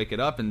in there to wake it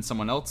up, and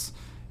someone else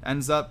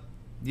ends up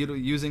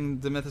using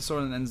the mythosaur,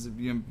 and ends up,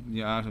 I don't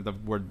know if the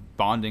word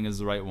bonding is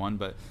the right one,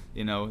 but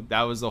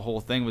that was the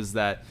whole thing, was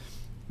that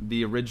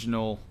the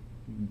original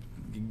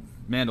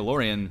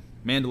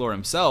Mandalore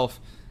himself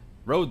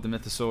rode the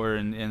mythosaur,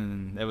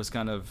 and it was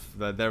kind of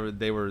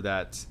they were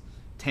that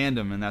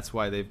tandem, and that's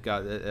why they've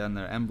got on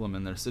their emblem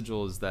and their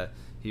sigil is that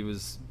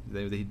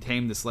he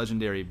tamed this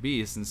legendary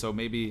beast. And so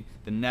maybe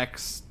the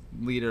next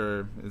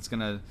leader is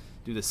gonna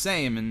do the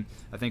same, and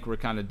I think we're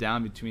kind of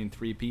down between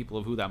three people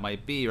of who that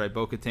might be, right?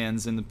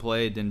 Bo-Katan's in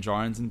play, Din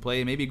Djarin's in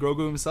play, maybe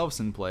Grogu himself's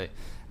in play.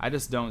 I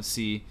just don't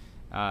see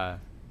that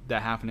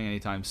happening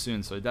anytime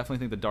soon. So I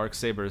definitely think the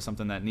Darksaber is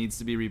something that needs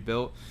to be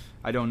rebuilt.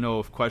 I don't know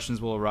if questions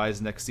will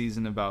arise next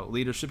season about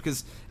leadership,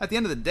 because at the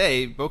end of the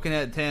day,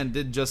 Bo-Katan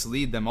did just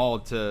lead them all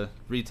to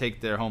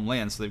retake their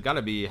homeland, so they've got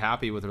to be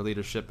happy with her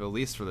leadership at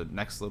least for the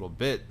next little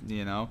bit.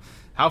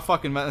 How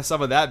fucking messed up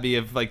would that be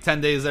if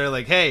 10 days they're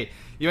like, hey,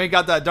 you ain't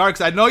got that dark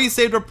side. I know you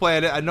saved our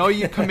planet. I know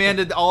you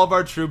commanded all of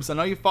our troops. I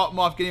know you fought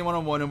Moff Gideon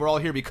 1-on-1, and we're all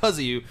here because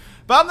of you.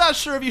 But I'm not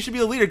sure if you should be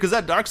a leader, because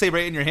that Darksaber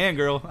ain't in your hand,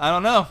 girl. I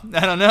don't know.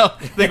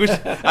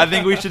 I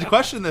think we should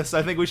question this.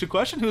 I think we should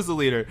question who's the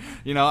leader.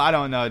 I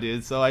don't know,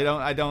 dude. So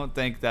I don't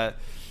think that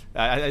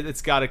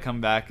it's got to come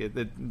back.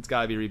 It's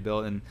got to be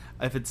rebuilt. And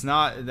if it's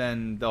not,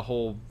 then the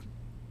whole,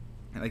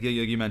 like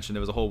you mentioned, it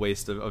was a whole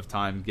waste of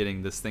time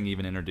getting this thing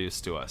even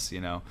introduced to us.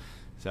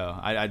 So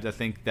I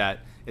think that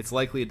it's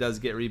likely it does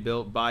get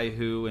rebuilt. By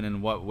who and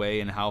in what way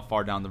and how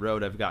far down the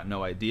road, I've got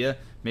no idea.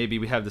 Maybe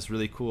we have this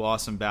really cool,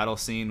 awesome battle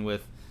scene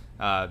with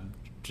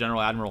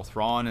General Admiral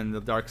Thrawn and the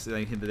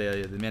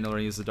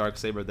Mandalorian uses the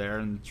Darksaber there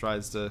and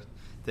tries to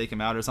take him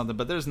out or something.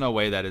 But there's no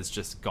way that it's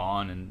just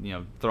gone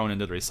and thrown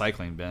into the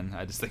recycling bin.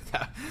 I just think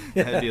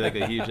that'd be like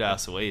a huge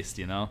ass waste,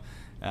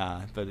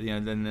 But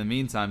in the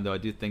meantime, though, I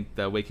do think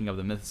the waking of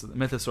the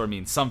mythosaur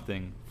means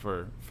something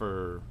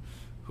for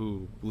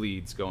who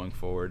leads going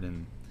forward,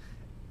 and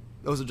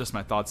those are just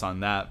my thoughts on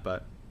that.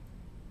 But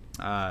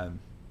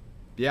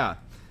yeah,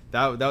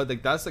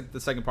 that's like the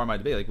second part of my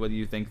debate. Like, what do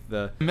you think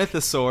the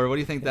mythosaur? What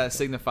do you think that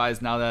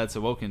signifies now that it's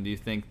awoken? Do you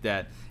think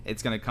that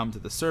it's going to come to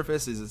the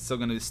surface? Is it still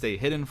going to stay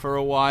hidden for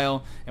a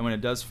while? And when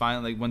it does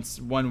finally, when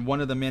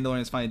one of the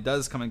Mandalorians finally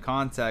does come in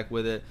contact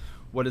with it,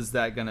 what is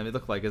that going to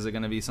look like? Is it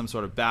going to be some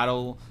sort of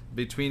battle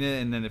between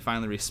it, and then it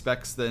finally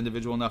respects the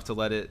individual enough to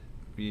let it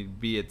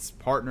be its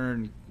partner?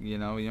 And, you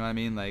know what I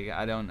mean? Like,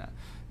 I don't.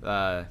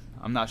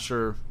 I'm not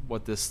sure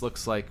what this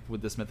looks like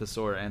with this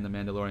mythosaur and the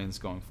Mandalorians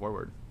going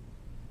forward.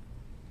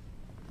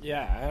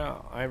 Yeah,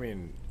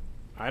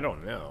 I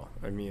don't know.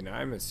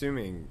 I'm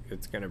assuming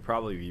it's going to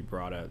probably be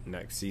brought up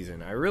next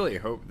season. I really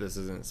hope this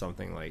isn't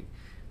something like,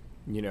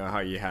 how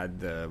you had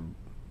the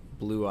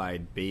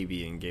blue-eyed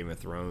baby in Game of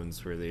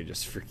Thrones where they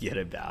just forget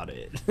about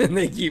it and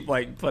they keep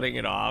putting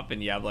it off,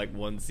 and you have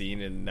one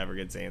scene and it never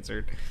gets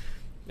answered.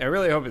 I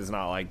really hope it's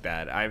not like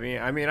that.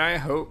 I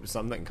hope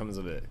something comes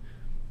of it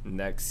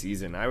next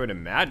season. I would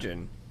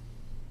imagine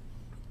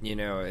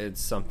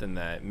it's something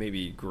that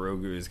maybe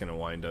Grogu is going to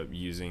wind up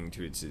using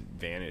to its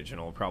advantage, and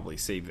it'll probably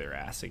save their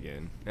ass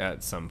again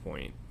at some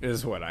point,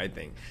 is what I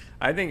think.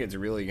 I think it's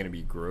really going to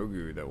be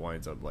Grogu that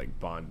winds up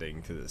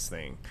bonding to this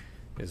thing,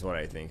 is what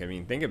I think.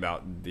 Think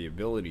about the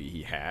ability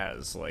he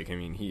has.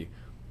 He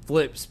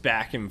flips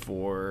back and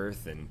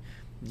forth, and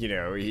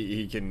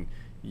he can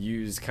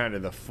use kind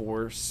of the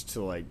Force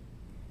to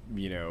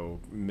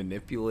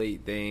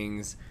manipulate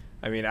things.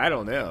 I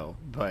don't know,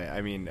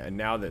 but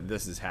now that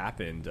this has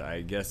happened,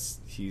 I guess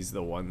he's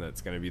the one that's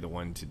going to be the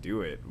one to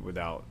do it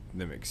without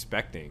them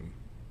expecting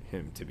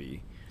him to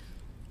be.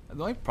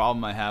 The only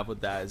problem I have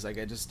with that is I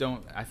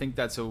think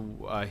that's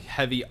a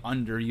heavy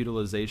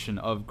underutilization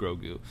of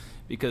Grogu,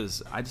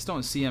 because I just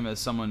don't see him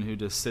as someone who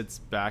just sits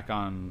back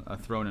on a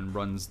throne and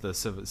runs the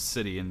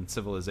city and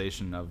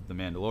civilization of the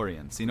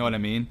Mandalorians. You know what I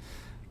mean?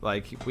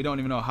 We don't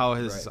even know how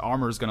his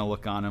armor is going to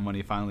look on him when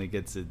he finally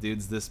gets it.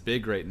 Dude's this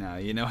big right now.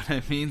 You know what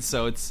I mean?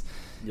 So it's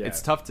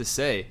tough to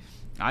say.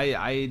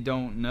 I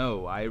don't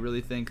know. I really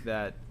think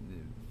that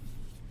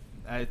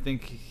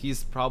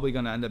he's probably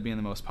going to end up being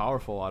the most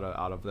powerful out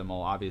of them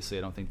all. Obviously,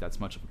 I don't think that's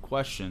much of a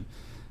question.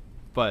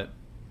 But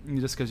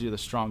just because you're the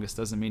strongest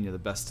doesn't mean you're the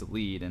best to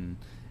lead. And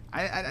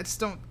I just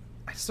don't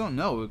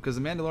know, because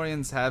the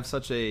Mandalorians have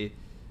such a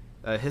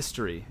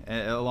history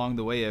along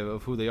the way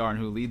of who they are and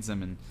who leads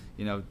them. And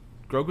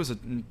Grogu's an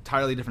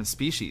entirely different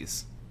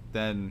species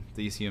than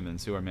these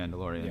humans who are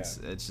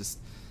Mandalorians. Yeah. It's just,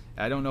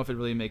 I don't know if it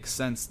really makes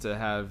sense to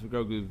have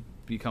Grogu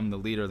become the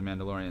leader of the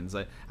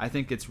Mandalorians. I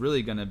think it's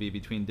really going to be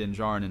between Din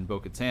Djarin and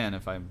Bo-Katan,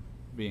 if I'm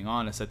being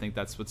honest. I think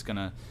that's what's going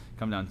to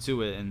come down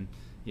to it. And,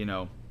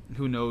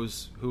 who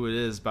knows who it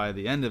is by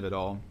the end of it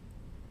all.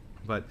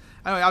 But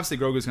obviously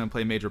Grogu's going to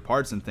play major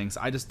parts in things.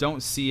 I just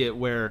don't see it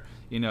where,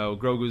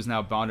 Grogu's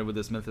now bonded with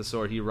this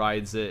mythosaur, he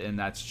rides it, and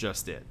that's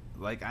just it.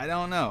 I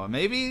don't know.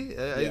 Maybe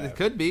it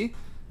could be.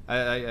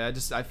 I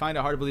find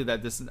it hard to believe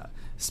that this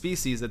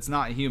species that's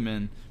not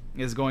human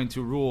is going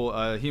to rule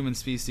a human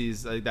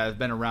species that have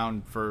been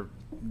around for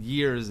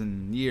years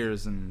and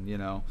years, and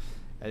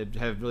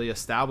have really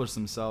established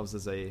themselves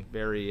as a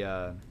very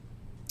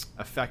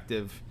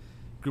effective,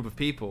 group of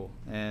people,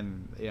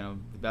 and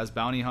as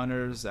bounty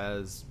hunters,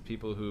 as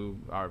people who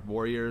are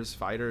warriors,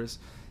 fighters,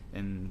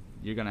 and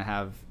you're gonna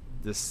have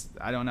this.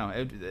 I don't know.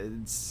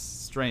 It's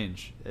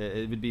strange.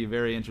 It would be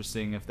very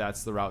interesting if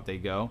that's the route they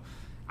go.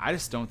 I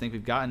just don't think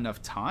we've got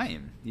enough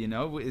time.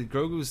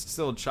 Grogu's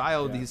still a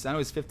child. Yeah. I know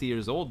he's 50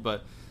 years old,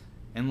 but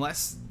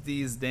unless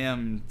these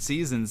damn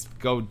seasons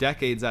go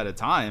decades at a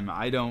time,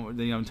 I don't,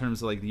 in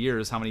terms of like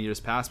years, how many years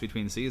pass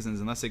between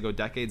seasons, unless they go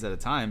decades at a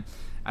time,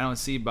 I don't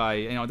see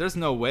there's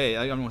no way,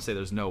 I don't want to say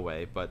there's no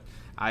way, but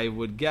I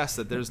would guess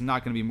that there's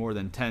not going to be more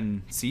than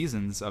 10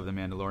 seasons of The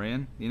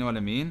Mandalorian. You know what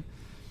I mean?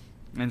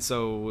 And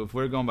so if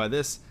we're going by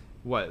this,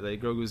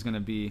 Grogu's going to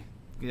be,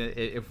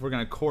 if we're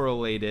going to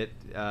correlate it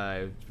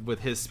with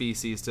his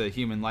species to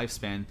human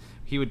lifespan,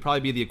 he would probably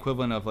be the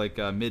equivalent of like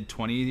a mid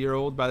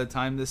 20-year-old by the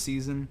time this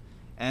season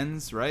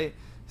ends, right?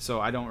 So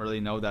I don't really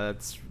know that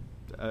it's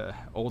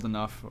old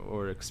enough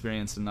or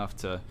experienced enough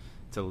to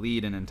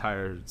lead an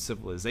entire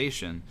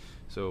civilization.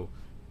 So,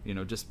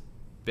 just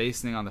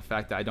basing on the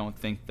fact that I don't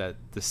think that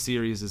the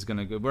series is going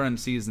to go, we're in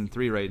season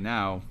 3 right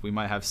now, we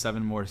might have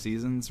 7 more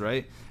seasons,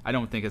 right? I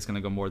don't think it's going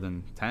to go more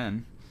than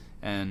 10,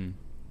 and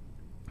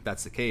if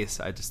that's the case,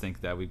 I just think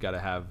that we've got to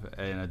have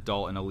an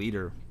adult and a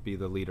leader be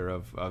the leader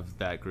of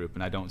that group,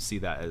 and I don't see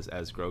that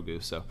as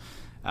Grogu. So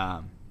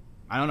I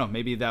don't know,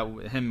 maybe that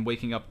him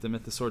waking up the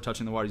mythosaur,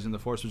 touching the water, using the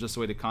Force was just a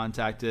way to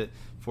contact it,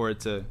 for it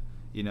to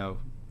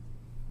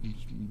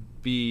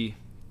be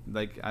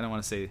like, I don't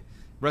want to say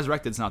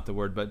resurrected's not the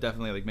word, but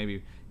definitely like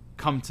maybe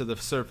come to the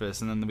surface,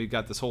 and then we've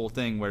got this whole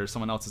thing where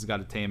someone else has got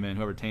to tame it, and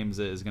whoever tames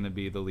it is going to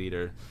be the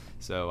leader.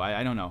 So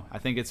I don't know. I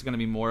think it's going to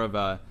be more of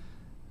a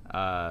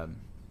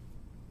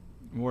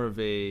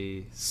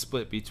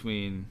split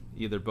between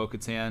either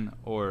Bo-Katan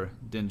or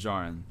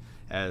Djarin.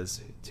 I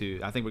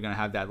think we're going to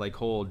have that like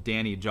whole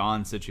Danny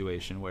John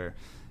situation where,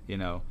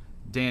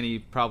 Danny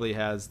probably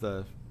has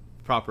the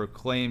proper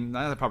claim,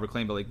 not the proper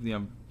claim, but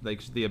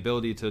like the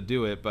ability to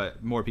do it,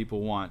 but more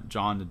people want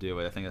John to do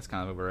it. I think that's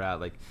kind of where we're at.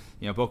 Like,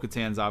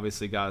 Bo-Katan's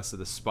obviously got us to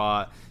the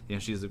spot.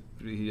 She's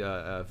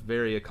a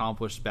very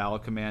accomplished battle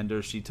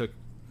commander. She took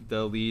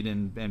the lead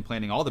in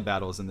planning all the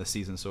battles in this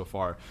season so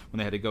far, when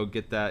they had to go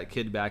get that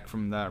kid back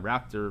from the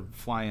raptor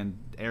flying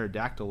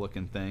Aerodactyl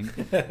looking thing,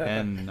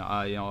 and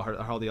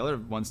all the other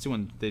ones too.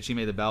 And she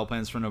made the battle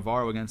plans for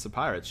Navarro against the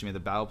pirates. She made the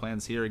battle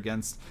plans here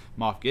against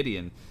Moff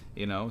Gideon.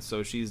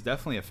 So she's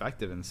definitely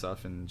effective and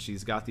stuff, and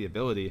she's got the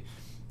ability.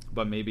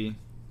 But maybe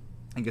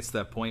it gets to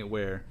that point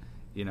where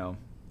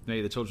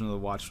maybe the Children of the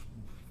Watch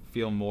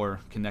feel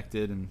more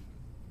connected and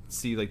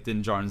see like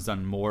Din Djarin's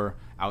done more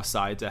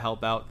outside to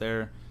help out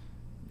their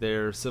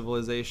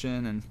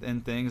civilization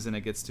and things, and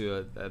it gets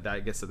to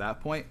that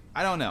point.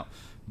 I don't know,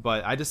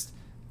 but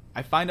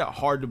I find it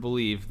hard to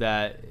believe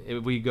that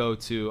if we go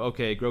to,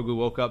 okay, Grogu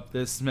woke up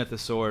this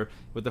mythosaur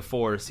with the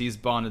Force, he's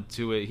bonded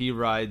to it, he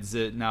rides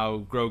it, now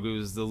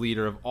Grogu's the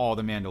leader of all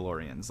the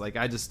Mandalorians. Like,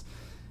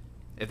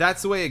 if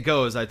that's the way it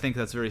goes, I think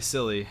that's very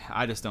silly.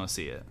 I just don't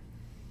see it.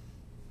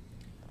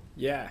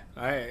 Yeah,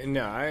 I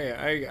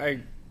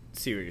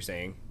see what you're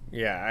saying.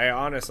 Yeah, I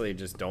honestly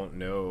just don't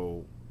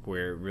know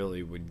where it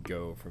really would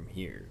go from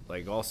here.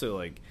 Like, also,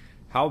 like,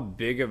 how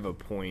big of a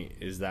point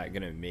is that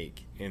going to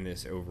make in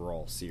this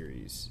overall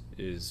series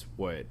is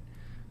what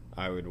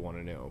I would want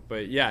to know.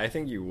 But yeah, I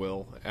think you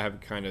will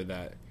have kind of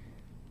that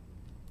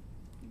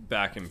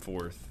back and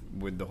forth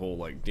with the whole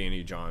like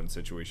Danny John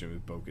situation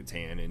with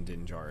Bo-Katan and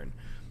Din Djarin.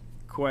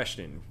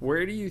 Question,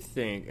 where do you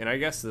think, and I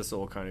guess this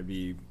will kind of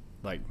be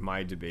like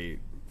my debate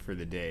for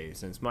the day,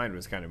 since mine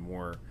was kind of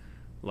more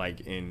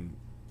like in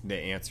the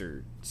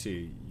answer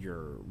to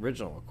your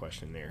original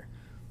question there,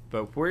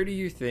 but where do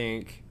you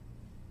think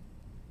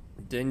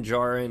Din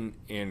Djarin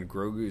and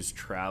Grogu's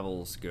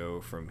travels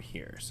go from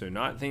here? So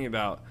not thinking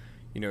about,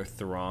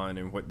 Thrawn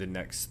and what the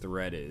next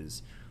threat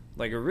is.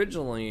 Like,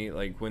 originally,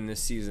 like, when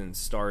this season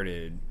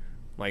started,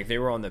 like, they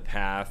were on the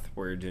path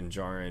where Din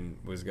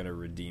Djarin was going to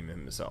redeem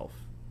himself,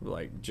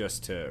 like,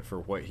 just for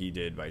what he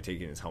did by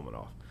taking his helmet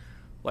off.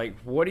 Like,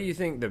 what do you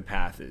think the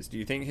path is? Do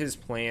you think his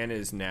plan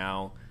is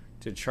now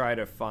to try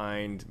to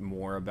find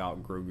more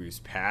about Grogu's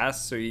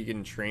past so he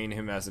can train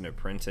him as an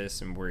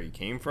apprentice and where he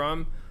came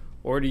from?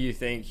 Or do you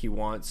think he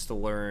wants to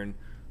learn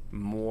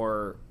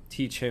more,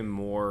 teach him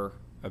more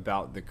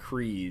about the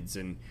creeds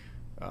and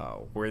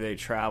where they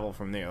travel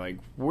from there? Like,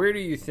 where do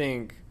you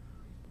think,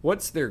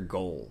 what's their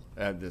goal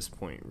at this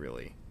point,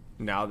 really,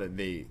 now that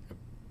they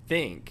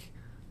think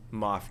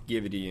Moff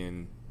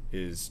Gideon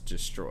is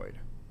destroyed?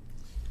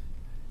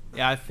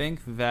 Yeah, I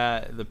think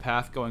that the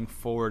path going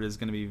forward is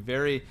going to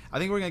be I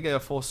think we're going to get a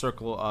full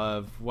circle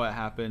of what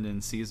happened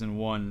in season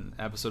 1,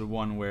 episode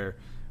 1, where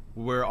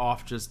we're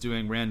off just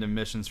doing random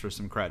missions for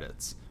some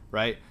credits,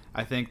 right?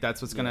 I think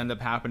that's what's going to end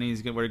up happening.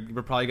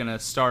 We're probably going to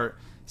start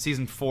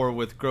season 4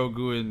 with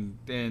Grogu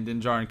and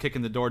Din Djarin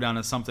kicking the door down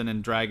to something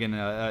and dragging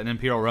an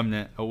Imperial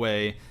remnant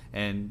away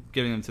and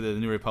giving them to the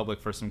New Republic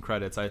for some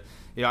credits. I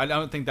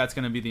don't think that's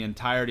going to be the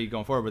entirety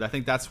going forward, but I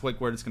think that's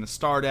where it's going to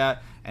start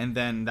at, and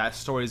then that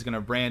story is going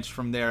to branch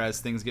from there as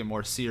things get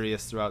more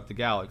serious throughout the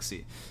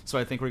galaxy. So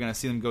I think we're going to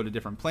see them go to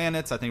different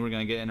planets. I think we're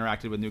going to get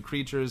interacted with new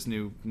creatures,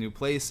 new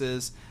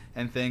places,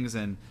 and things,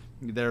 and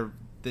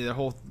the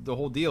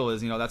whole deal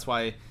is, that's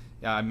why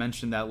I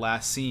mentioned that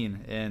last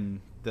scene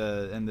in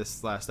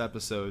this last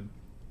episode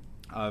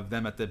of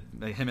him at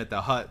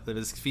the hut with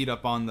his feet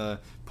up on the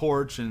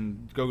porch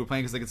and Grogu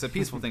playing, because it's a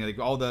peaceful thing. Like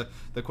all the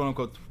quote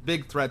unquote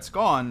big threats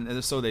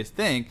gone, so they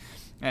think,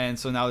 and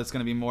so now it's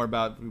going to be more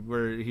about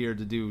we're here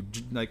to do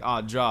like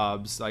odd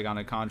jobs, like on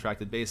a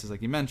contracted basis,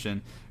 like you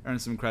mentioned, earn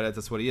some credits.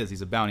 That's what he is.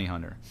 He's a bounty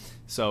hunter.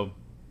 So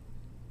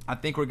I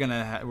think we're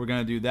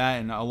gonna do that,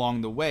 and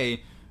along the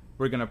way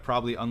we're gonna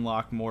probably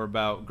unlock more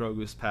about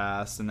Grogu's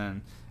past, and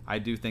then I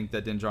do think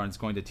that Din Djarin is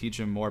going to teach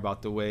him more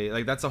about the way.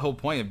 Like that's the whole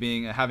point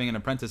of having an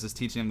apprentice, is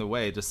teaching him the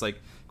way. Just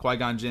like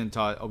Qui-Gon Jinn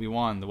taught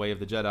Obi-Wan the way of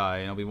the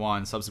Jedi, and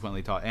Obi-Wan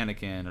subsequently taught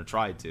Anakin, or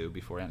tried to,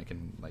 before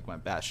Anakin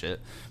went batshit.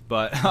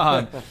 But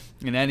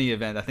in any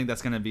event, I think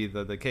that's going to be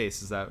the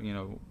case. Is that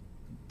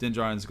Din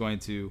Djarin is going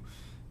to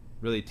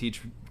really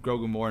teach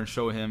Grogu more and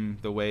show him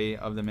the way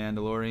of the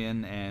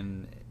Mandalorian,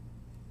 and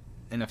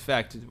in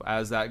effect,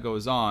 as that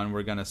goes on,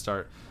 we're going to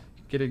start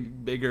getting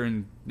bigger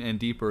and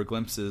deeper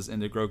glimpses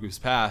into Grogu's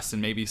past, and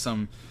maybe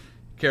some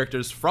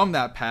characters from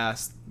that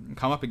past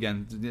come up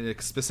again.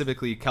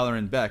 Specifically,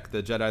 Kelleran Beck,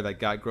 the Jedi that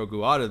got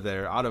Grogu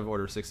out of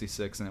Order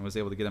 66, and was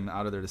able to get him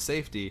out of there to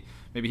safety.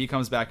 Maybe he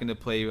comes back into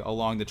play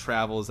along the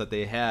travels that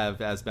they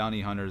have as bounty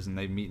hunters, and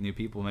they meet new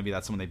people. Maybe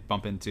that's someone they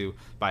bump into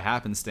by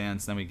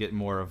happenstance. Then we get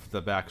more of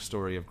the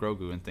backstory of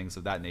Grogu and things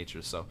of that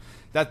nature. So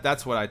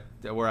that's where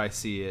I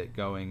see it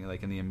going,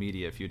 like in the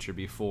immediate future,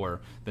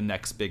 before the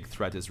next big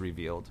threat is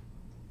revealed.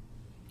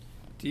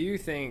 Do you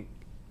think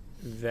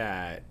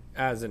that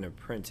as an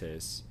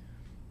apprentice,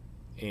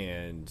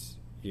 and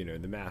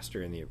the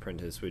master and the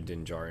apprentice with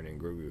Din Djarin and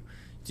Grogu,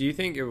 do you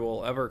think it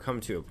will ever come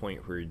to a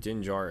point where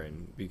Din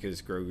Djarin,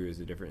 because Grogu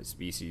is a different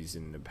species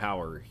and the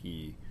power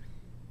he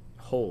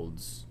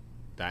holds,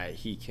 that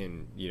he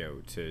can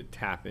to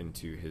tap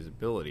into his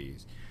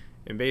abilities,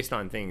 and based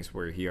on things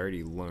where he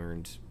already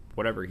learned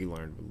whatever he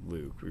learned with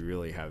Luke, we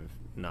really have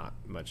not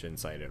much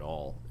insight at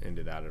all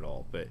into that at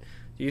all, but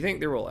do you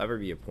think there will ever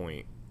be a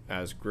point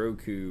as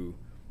Grogu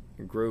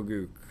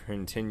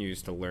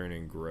continues to learn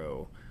and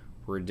grow,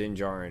 where Din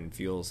Djarin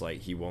feels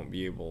like he won't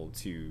be able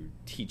to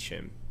teach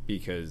him,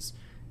 because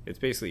it's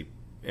basically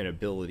an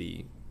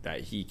ability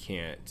that he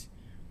can't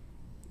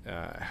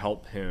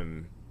help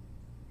him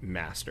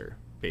master,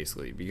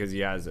 basically, because he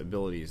has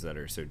abilities that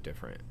are so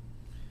different?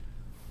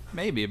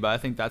 Maybe, but I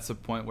think that's the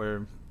point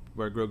where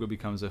Grogu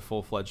becomes a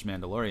full-fledged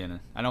Mandalorian.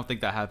 I don't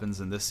think that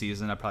happens in this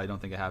season. I probably don't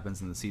think it happens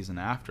in the season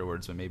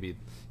afterwards, but maybe,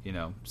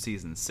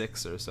 season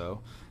 6 or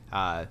so.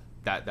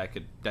 That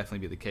could definitely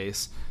be the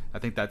case. I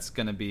think that's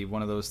going to be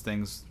one of those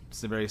things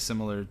very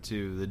similar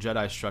to the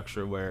Jedi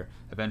structure, where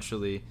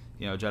eventually,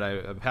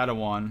 Jedi a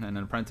Padawan and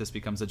an apprentice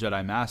becomes a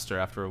Jedi Master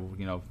after,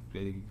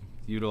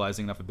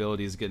 utilizing enough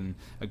abilities, getting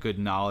a good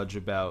knowledge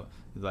about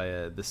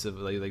the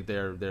civil, like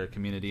their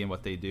community and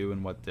what they do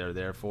and what they're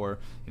there for.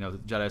 The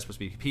Jedi are supposed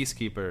to be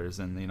peacekeepers,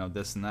 and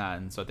this and that.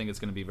 And so I think it's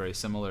going to be very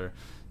similar,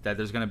 that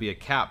there's going to be a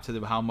cap to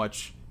how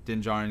much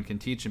Din Djarin can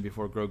teach him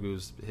before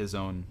Grogu's is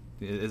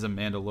a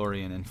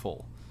Mandalorian in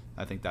full.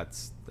 I think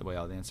that's the way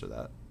I'll answer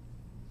that.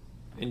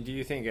 And do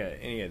you think at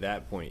any at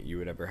that point you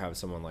would ever have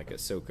someone like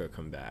Ahsoka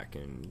come back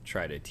and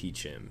try to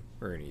teach him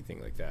or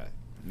anything like that?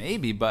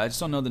 Maybe, but I just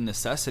don't know the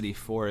necessity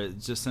for it,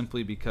 just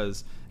simply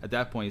because at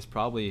that point he's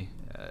probably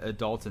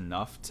adult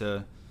enough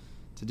to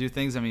do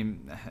things. I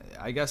mean,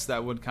 I guess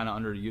that would kind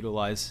of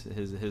underutilize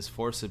his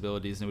Force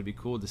abilities, and it would be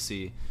cool to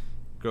see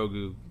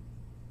Grogu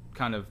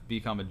kind of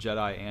become a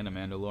Jedi and a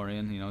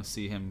Mandalorian,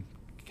 see him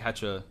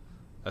catch a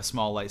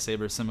small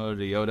lightsaber similar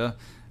to Yoda.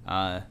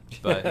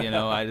 But,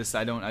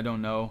 I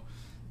don't know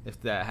if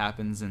that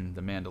happens in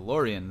The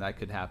Mandalorian. That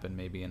could happen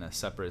maybe in a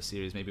separate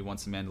series. Maybe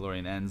once The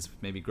Mandalorian ends,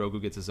 maybe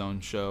Grogu gets his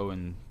own show,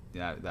 and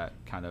that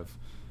kind of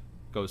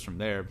goes from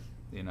there.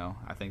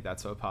 I think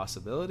that's a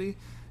possibility.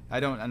 I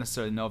don't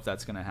necessarily know if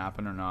that's going to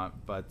happen or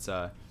not, but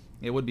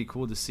it would be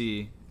cool to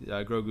see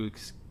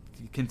Grogu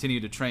continue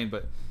to train,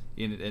 but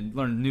and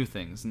learn new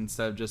things.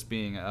 Instead of just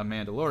being a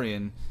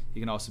Mandalorian, he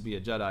can also be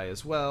a Jedi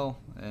as well,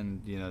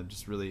 and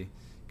just really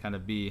kind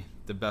of be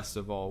the best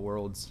of all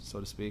worlds, so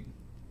to speak.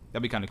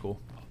 That'd be kind of cool.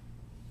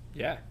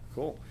 Yeah,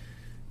 cool.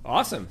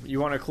 Awesome. You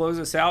want to close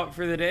us out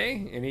for the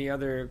day? Any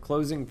other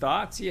closing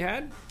thoughts you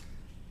had?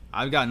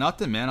 I've got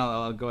nothing, man.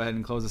 I'll go ahead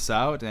and close us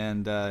out.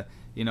 And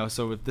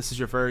So if this is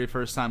your very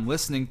first time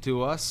listening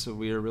to us,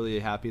 we are really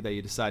happy that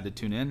you decided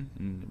to tune in,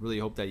 and really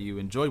hope that you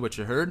enjoyed what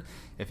you heard.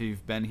 If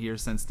you've been here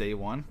since day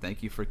one,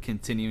 thank you for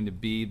continuing to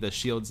be the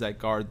shields that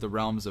guard the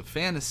realms of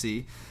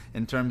fantasy.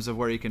 In terms of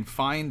where you can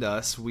find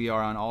us, we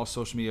are on all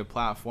social media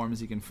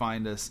platforms. You can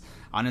find us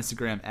on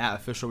Instagram at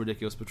Official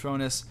Ridiculous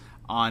Patronus,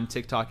 on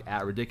TikTok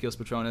at Ridiculous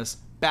Patronus,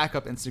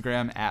 backup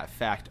Instagram at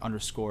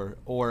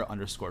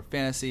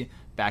fact_or_fantasy,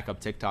 backup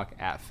TikTok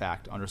at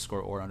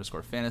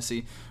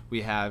fact_or_fantasy.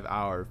 We have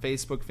our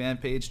Facebook fan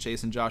page,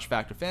 Chase and Josh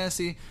Factor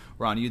Fantasy.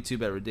 We're on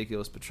YouTube at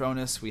Ridiculous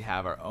Patronus. We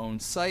have our own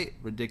site,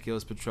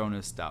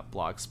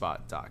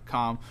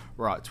 ridiculouspatronus.blogspot.com.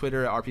 We're on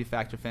Twitter at RP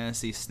Factor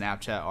Fantasy,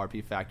 Snapchat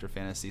RP Factor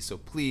Fantasy. So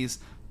please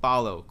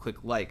follow,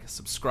 click like,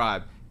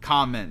 subscribe,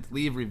 comment,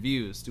 leave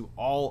reviews, do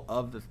all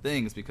of the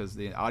things, because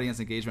the audience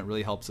engagement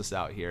really helps us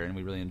out here, and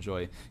we really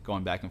enjoy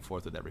going back and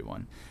forth with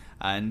everyone.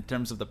 In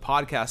terms of the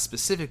podcast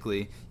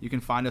specifically, you can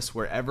find us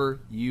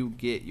wherever you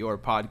get your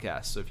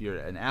podcasts. So if you're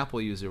an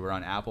Apple user, we're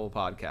on Apple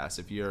Podcasts.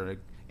 If you're an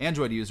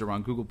Android user, we're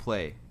on Google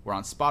Play. We're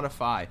on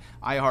Spotify,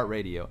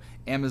 iHeartRadio,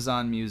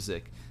 Amazon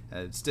Music,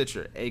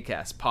 Stitcher,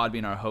 Acast,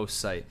 Podbean, our host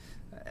site.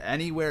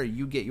 Anywhere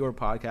you get your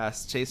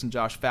podcasts, Chase and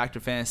Josh Factor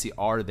Fantasy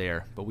are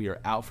there. But we are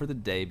out for the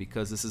day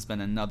because this has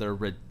been another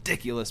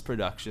ridiculous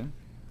production.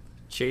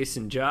 Chase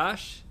and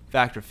Josh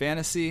Factor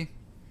Fantasy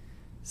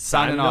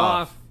signing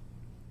off.